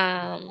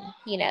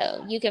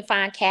 You can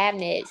find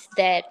cabinets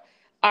that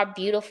are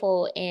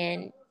beautiful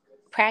and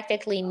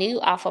practically new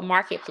off a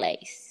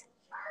marketplace.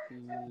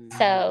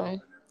 So,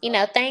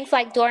 things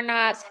like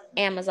doorknobs,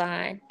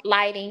 Amazon,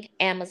 lighting,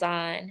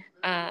 Amazon.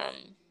 So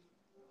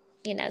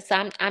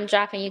I'm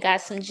dropping you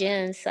guys some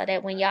gems so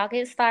that when y'all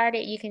get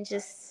started, you can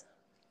just,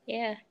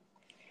 yeah.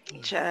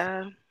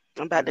 Child,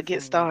 I'm about to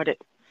get started.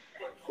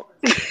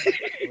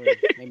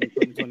 Maybe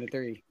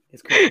 2023.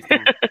 It's Christmas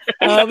time.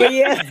 But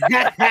yeah.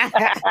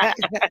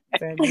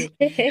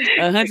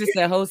 Hunter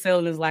said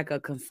wholesale is like a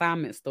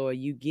consignment store.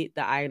 You get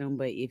the item,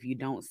 but if you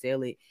don't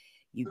sell it,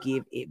 you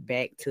give it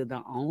back to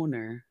the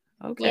owner.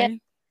 Okay. Yeah.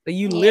 So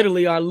you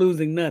literally are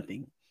losing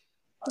nothing.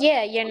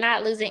 Yeah, you're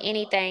not losing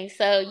anything.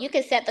 So you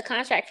can set the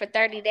contract for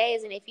 30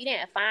 days, and if you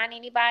didn't find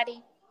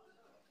anybody,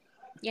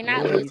 you're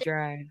not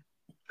losing.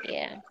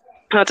 Yeah.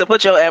 Hunter,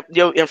 put your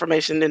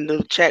information in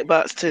the chat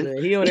box too.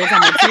 Yeah, he over there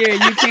talking about,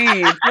 yeah, you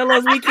can. Tell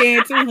us we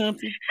can too,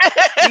 Hunter.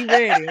 We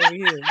ready over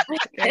here.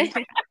 Okay.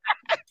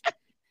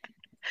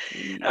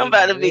 I'm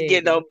about to be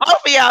getting on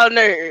both of y'all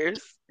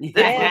nerves. This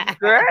is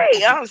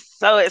great. I'm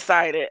so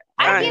excited.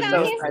 I get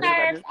on his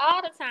nerves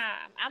all the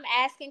time. I'm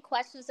asking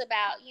questions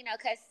about,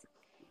 because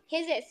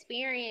his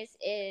experience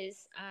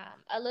is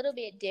a little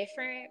bit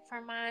different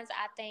from mine,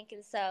 I think.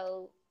 And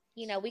so,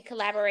 we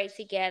collaborate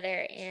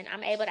together and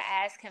I'm able to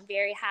ask him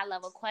very high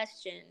level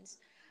questions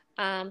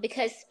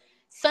because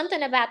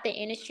something about the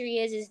industry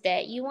is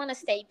that you want to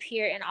stay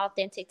pure and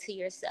authentic to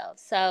yourself.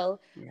 So,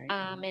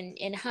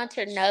 and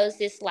Hunter knows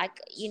this, like,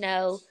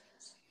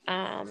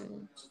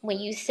 when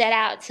you set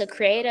out to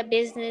create a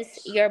business,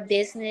 your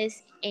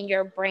business and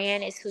your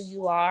brand is who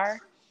you are.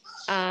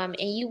 And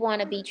you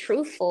want to be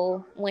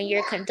truthful when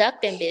you're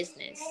conducting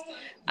business.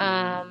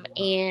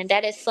 And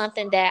that is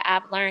something that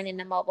I've learned in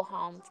the mobile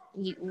home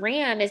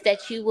realm is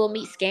that you will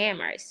meet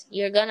scammers.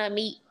 You're going to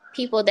meet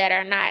people that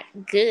are not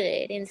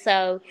good. And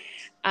so,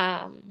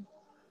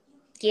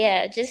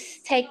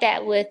 just take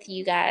that with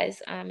you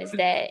guys, is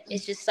that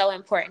it's just so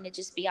important to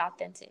just be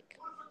authentic.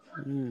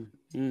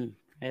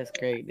 That's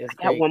great. That's great.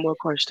 I got one more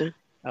question.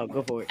 Oh,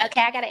 go for it.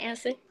 Okay, I got to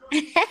answer.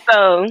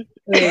 So,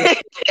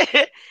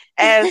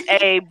 as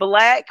a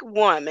Black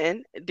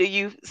woman, do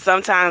you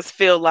sometimes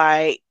feel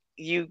like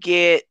you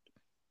get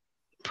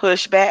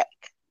pushback?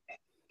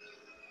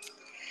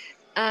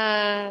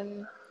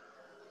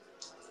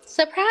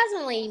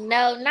 Surprisingly,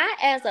 no, not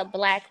as a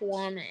Black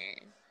woman,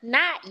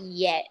 not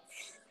yet.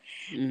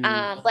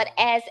 But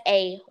as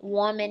a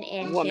woman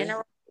in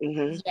general,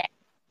 yes,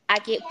 I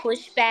get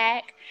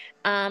pushback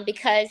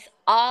because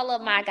all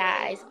of my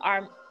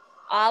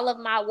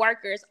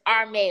workers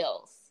are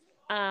males.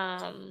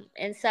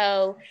 And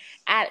so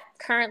I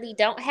currently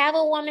don't have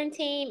a woman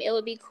team. It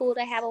would be cool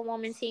to have a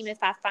woman team if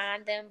I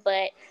find them,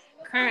 but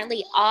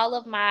currently all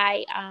of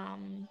my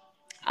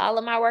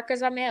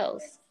workers are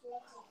males.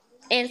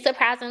 And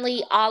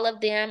surprisingly, all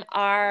of them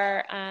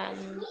are,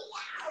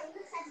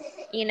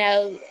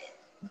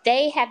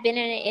 they have been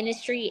in the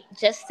industry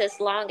just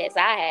as long as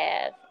I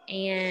have.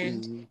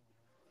 And,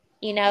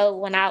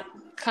 when I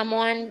come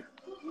on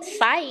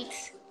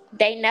site,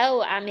 they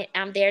know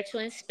I'm there to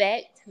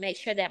inspect, make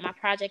sure that my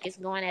project is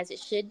going as it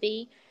should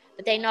be.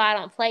 But they know I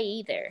don't play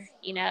either,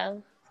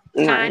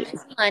 Time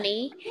is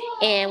money,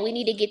 and we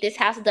need to get this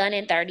house done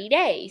in 30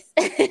 days.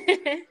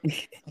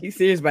 You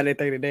serious about that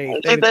 30 days?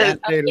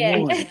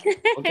 31.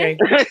 Okay.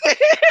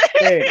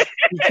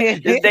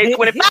 This day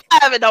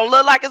 25. It don't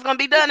look like it's going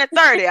to be done in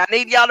 30. I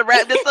need y'all to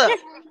wrap this up.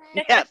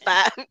 Yeah,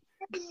 5.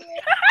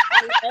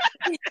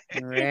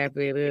 Wrap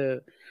it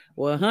up.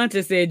 Well,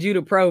 Hunter said you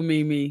the pro,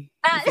 Mimi.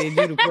 He said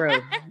you the pro.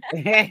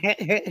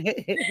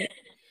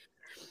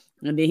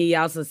 And then he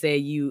also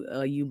said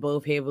you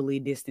both heavily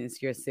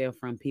distance yourself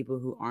from people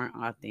who aren't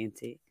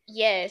authentic.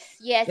 Yes.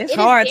 It's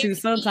hard to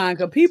sometimes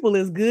because people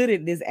is good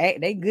at this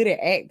they good at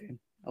acting.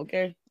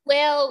 Okay.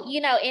 Well,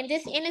 in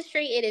this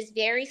industry, it is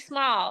very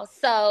small.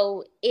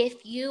 So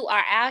if you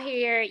are out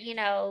here,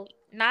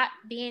 not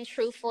being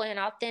truthful and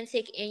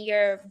authentic in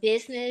your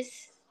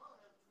business,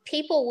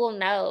 people will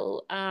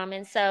know.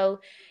 And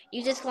so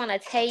you just want to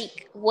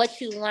take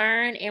what you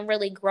learn and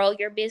really grow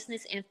your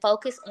business and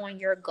focus on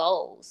your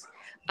goals.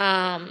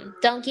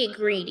 Don't get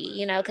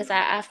greedy, because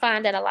I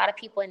find that a lot of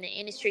people in the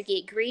industry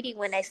get greedy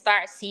when they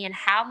start seeing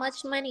how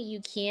much money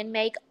you can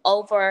make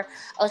over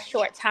a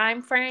short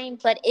time frame.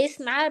 But it's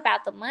not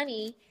about the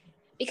money,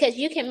 because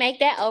you can make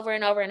that over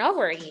and over and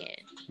over again.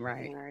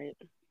 Right.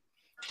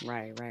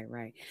 Right.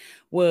 Right.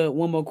 Well,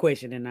 one more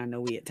question, and I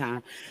know we at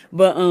time.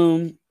 But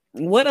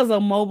what does a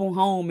mobile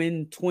home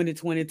in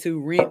 2022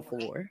 rent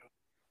for?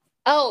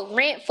 Oh,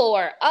 rent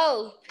for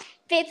 $1,500,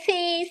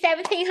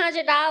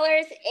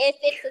 $1,700 if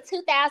it's a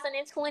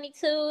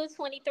 2022,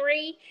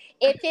 23.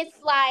 If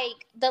it's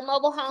like the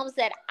mobile homes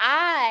that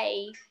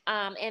I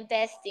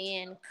invest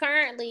in,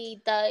 currently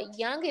the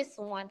youngest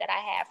one that I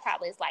have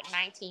probably is like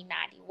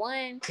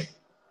 1991.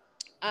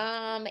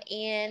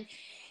 And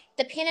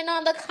depending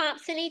on the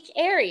comps in each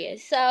area.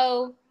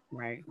 So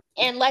Right.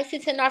 in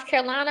Lexington, North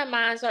Carolina,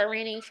 mines are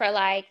renting for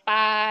like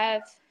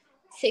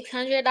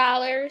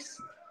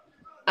 $500-$600.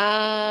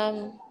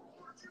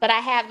 But I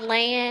have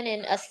land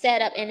and a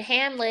setup in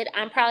Hamlet.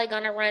 I'm probably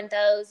gonna run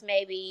those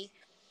maybe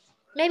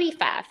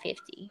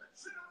 $550.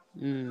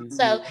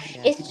 So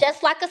it's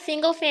just like a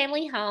single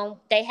family home.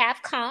 They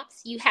have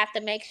comps. You have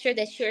to make sure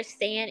that you're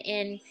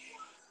staying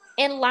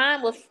in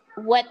line with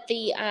what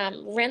the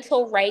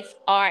rental rates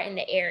are in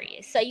the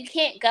area. So you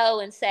can't go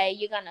and say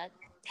you're gonna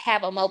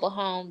have a mobile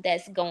home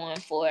that's going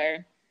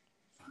for,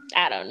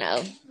 I don't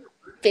know,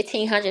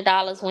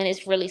 $1,500 when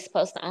it's really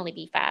supposed to only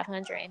be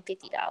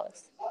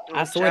 $550.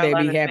 I swear they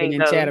be happening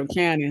in Chatham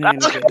County, honey.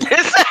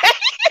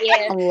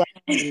 Yeah. I'm like,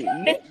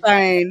 that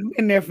thing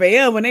been there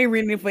forever, and they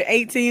renting it for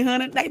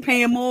 $1,800. They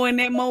paying more in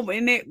that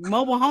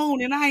mobile home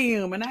than I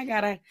am, and I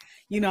gotta,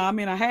 I'm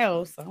in a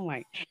house. So I'm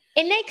like,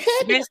 and they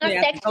could be on especially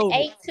after Section COVID.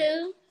 8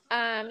 too.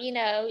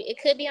 It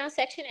could be on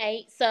Section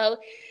 8. So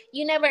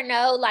you never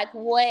know like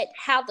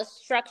how the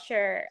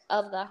structure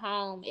of the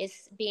home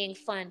is being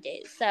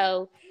funded.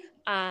 So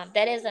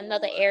that is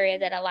another area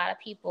that a lot of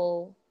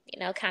people,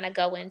 kind of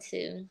go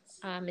into,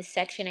 is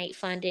Section 8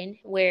 funding,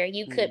 where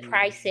you could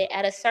price it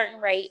at a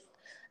certain rate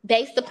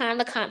based upon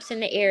the comps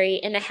in the area,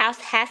 and the house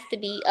has to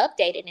be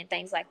updated and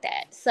things like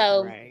that.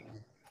 So Right.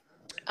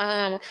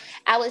 I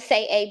would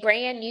say a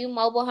brand new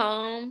mobile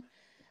home,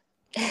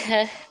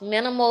 the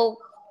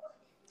minimal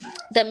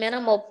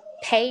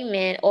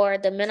payment or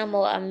the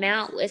minimal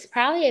amount is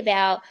probably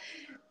about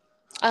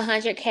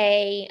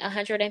 $100K,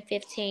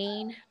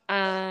 $115,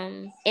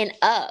 and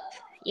up,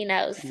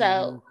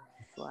 so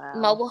Wow.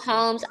 mobile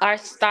homes are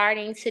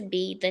starting to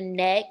be the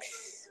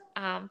next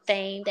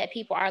thing that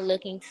people are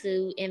looking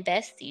to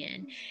invest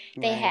in.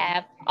 They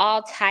have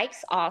all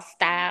types, all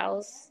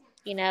styles,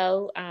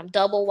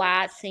 double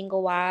wide,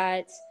 single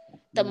wides,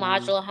 the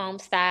modular home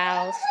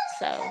styles.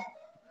 So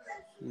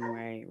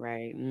Right.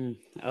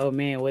 Oh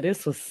man, well,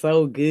 this was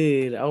so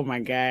good. Oh my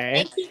God.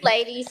 thank you,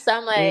 ladies,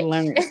 so much. We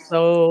learned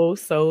so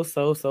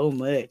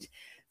much.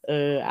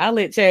 I'll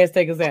let Chaz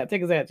take us out.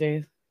 Take us out,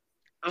 Chaz.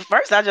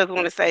 First, I just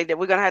want to say that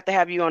we're going to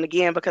have you on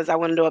again because I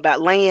want to know about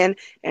land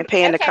and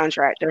paying the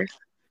contractor.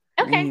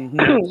 Okay.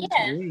 Yeah.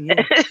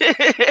 Yeah,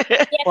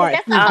 All right,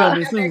 that's a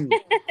whole soon.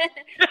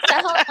 it's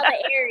a whole other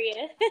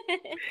area.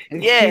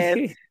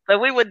 Yes. So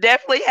we would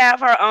definitely have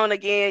her on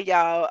again,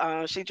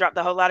 y'all. She dropped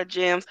a whole lot of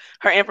gems.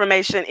 Her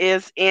information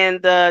is in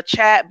the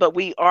chat, but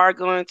we are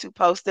going to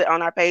post it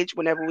on our page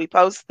whenever we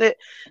post it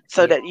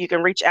so that you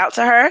can reach out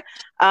to her.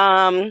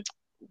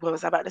 What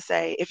was I about to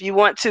say? If you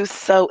want to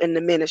sow in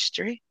the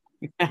ministry,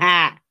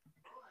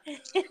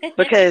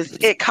 because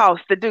it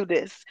costs to do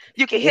this,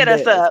 you can hit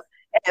us up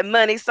at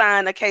money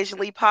sign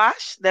occasionally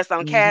posh. That's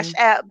on Cash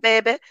App,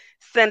 baby.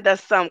 Send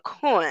us some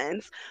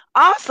coins.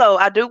 Also,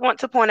 I do want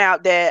to point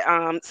out that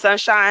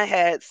Sunshine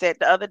had said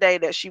the other day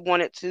that she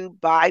wanted to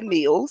buy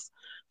meals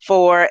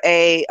for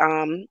a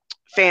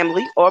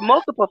family or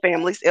multiple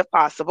families if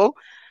possible,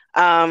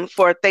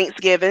 for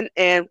Thanksgiving,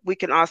 and we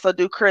can also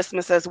do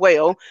Christmas as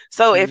well.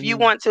 So if you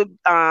want to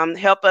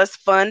help us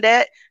fund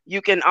that,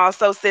 you can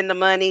also send the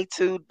money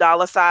to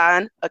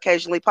 $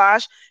 occasionally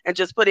posh and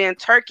just put in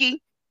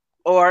turkey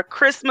or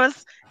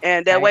Christmas,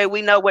 and that way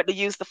we know what to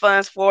use the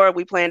funds for.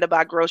 We plan to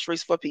buy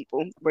groceries for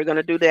people. We're going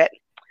to do that.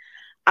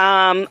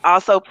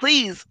 Also,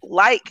 please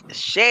like,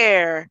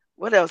 share.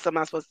 What else am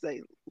I supposed to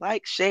say?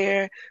 Like,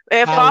 share,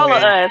 and follow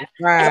us.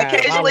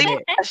 Occasionally,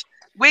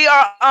 we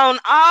are on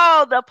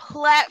all the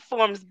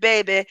platforms,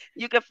 baby.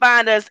 You can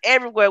find us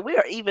everywhere. We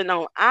are even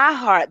on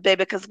iHeart, baby,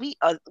 because we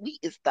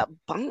is the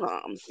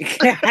bombs.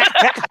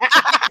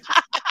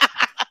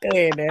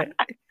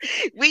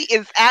 We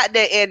is out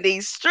there in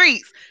these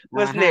streets.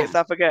 What's next?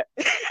 I forgot.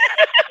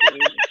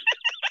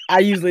 I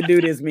usually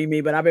do this, Mimi,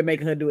 but I've been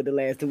making her do it the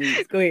last 2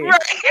 weeks. Go ahead.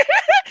 Right.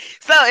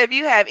 So if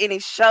you have any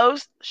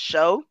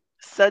suggestions,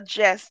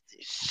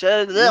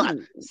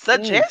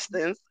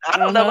 I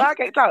don't know why I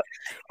can't talk,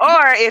 or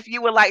if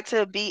you would like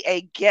to be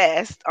a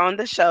guest on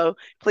the show,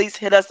 please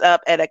hit us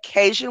up at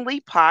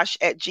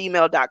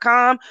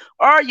occasionallyposh@gmail.com,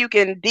 or you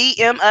can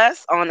DM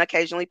us on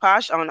Occasionally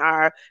Posh on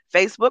our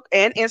Facebook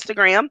and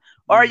Instagram,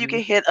 or you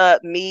can hit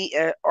up me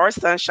or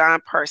Sunshine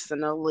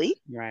personally.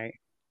 Right.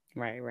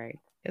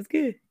 That's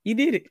good. You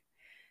did it.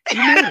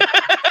 You did it.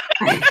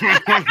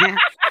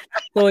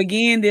 So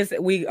again,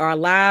 we are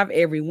live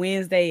every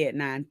Wednesday at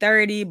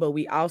 9:30, but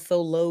we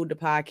also load the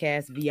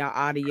podcast via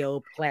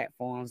audio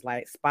platforms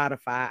like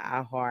Spotify,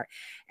 iHeart,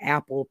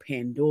 Apple,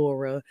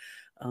 Pandora.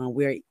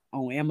 We're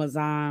on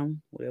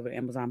Amazon, whatever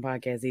Amazon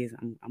podcast is.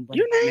 I'm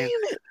You name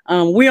it.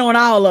 We're on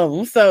all of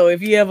them. So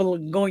if you ever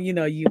go, you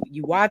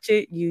watch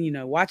it,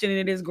 watching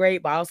it is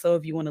great. But also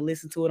if you want to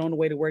listen to it on the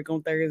way to work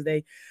on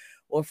Thursday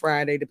or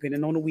Friday,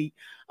 depending on the week,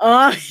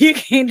 you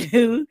can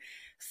do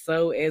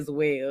so as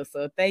well.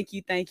 So thank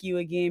you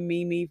again,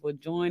 Mimi, for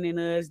joining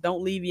us.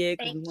 Don't leave yet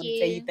because we want to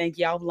tell you thank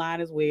you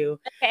offline as well.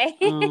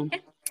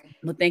 Okay.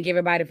 But thank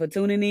everybody for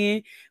tuning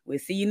in. We'll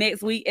see you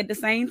next week at the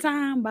same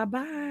time.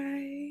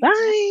 Bye-bye.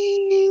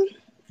 Bye.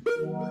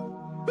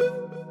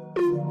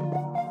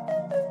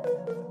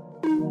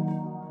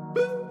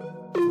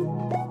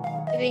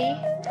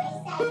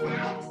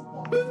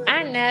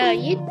 I know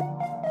you.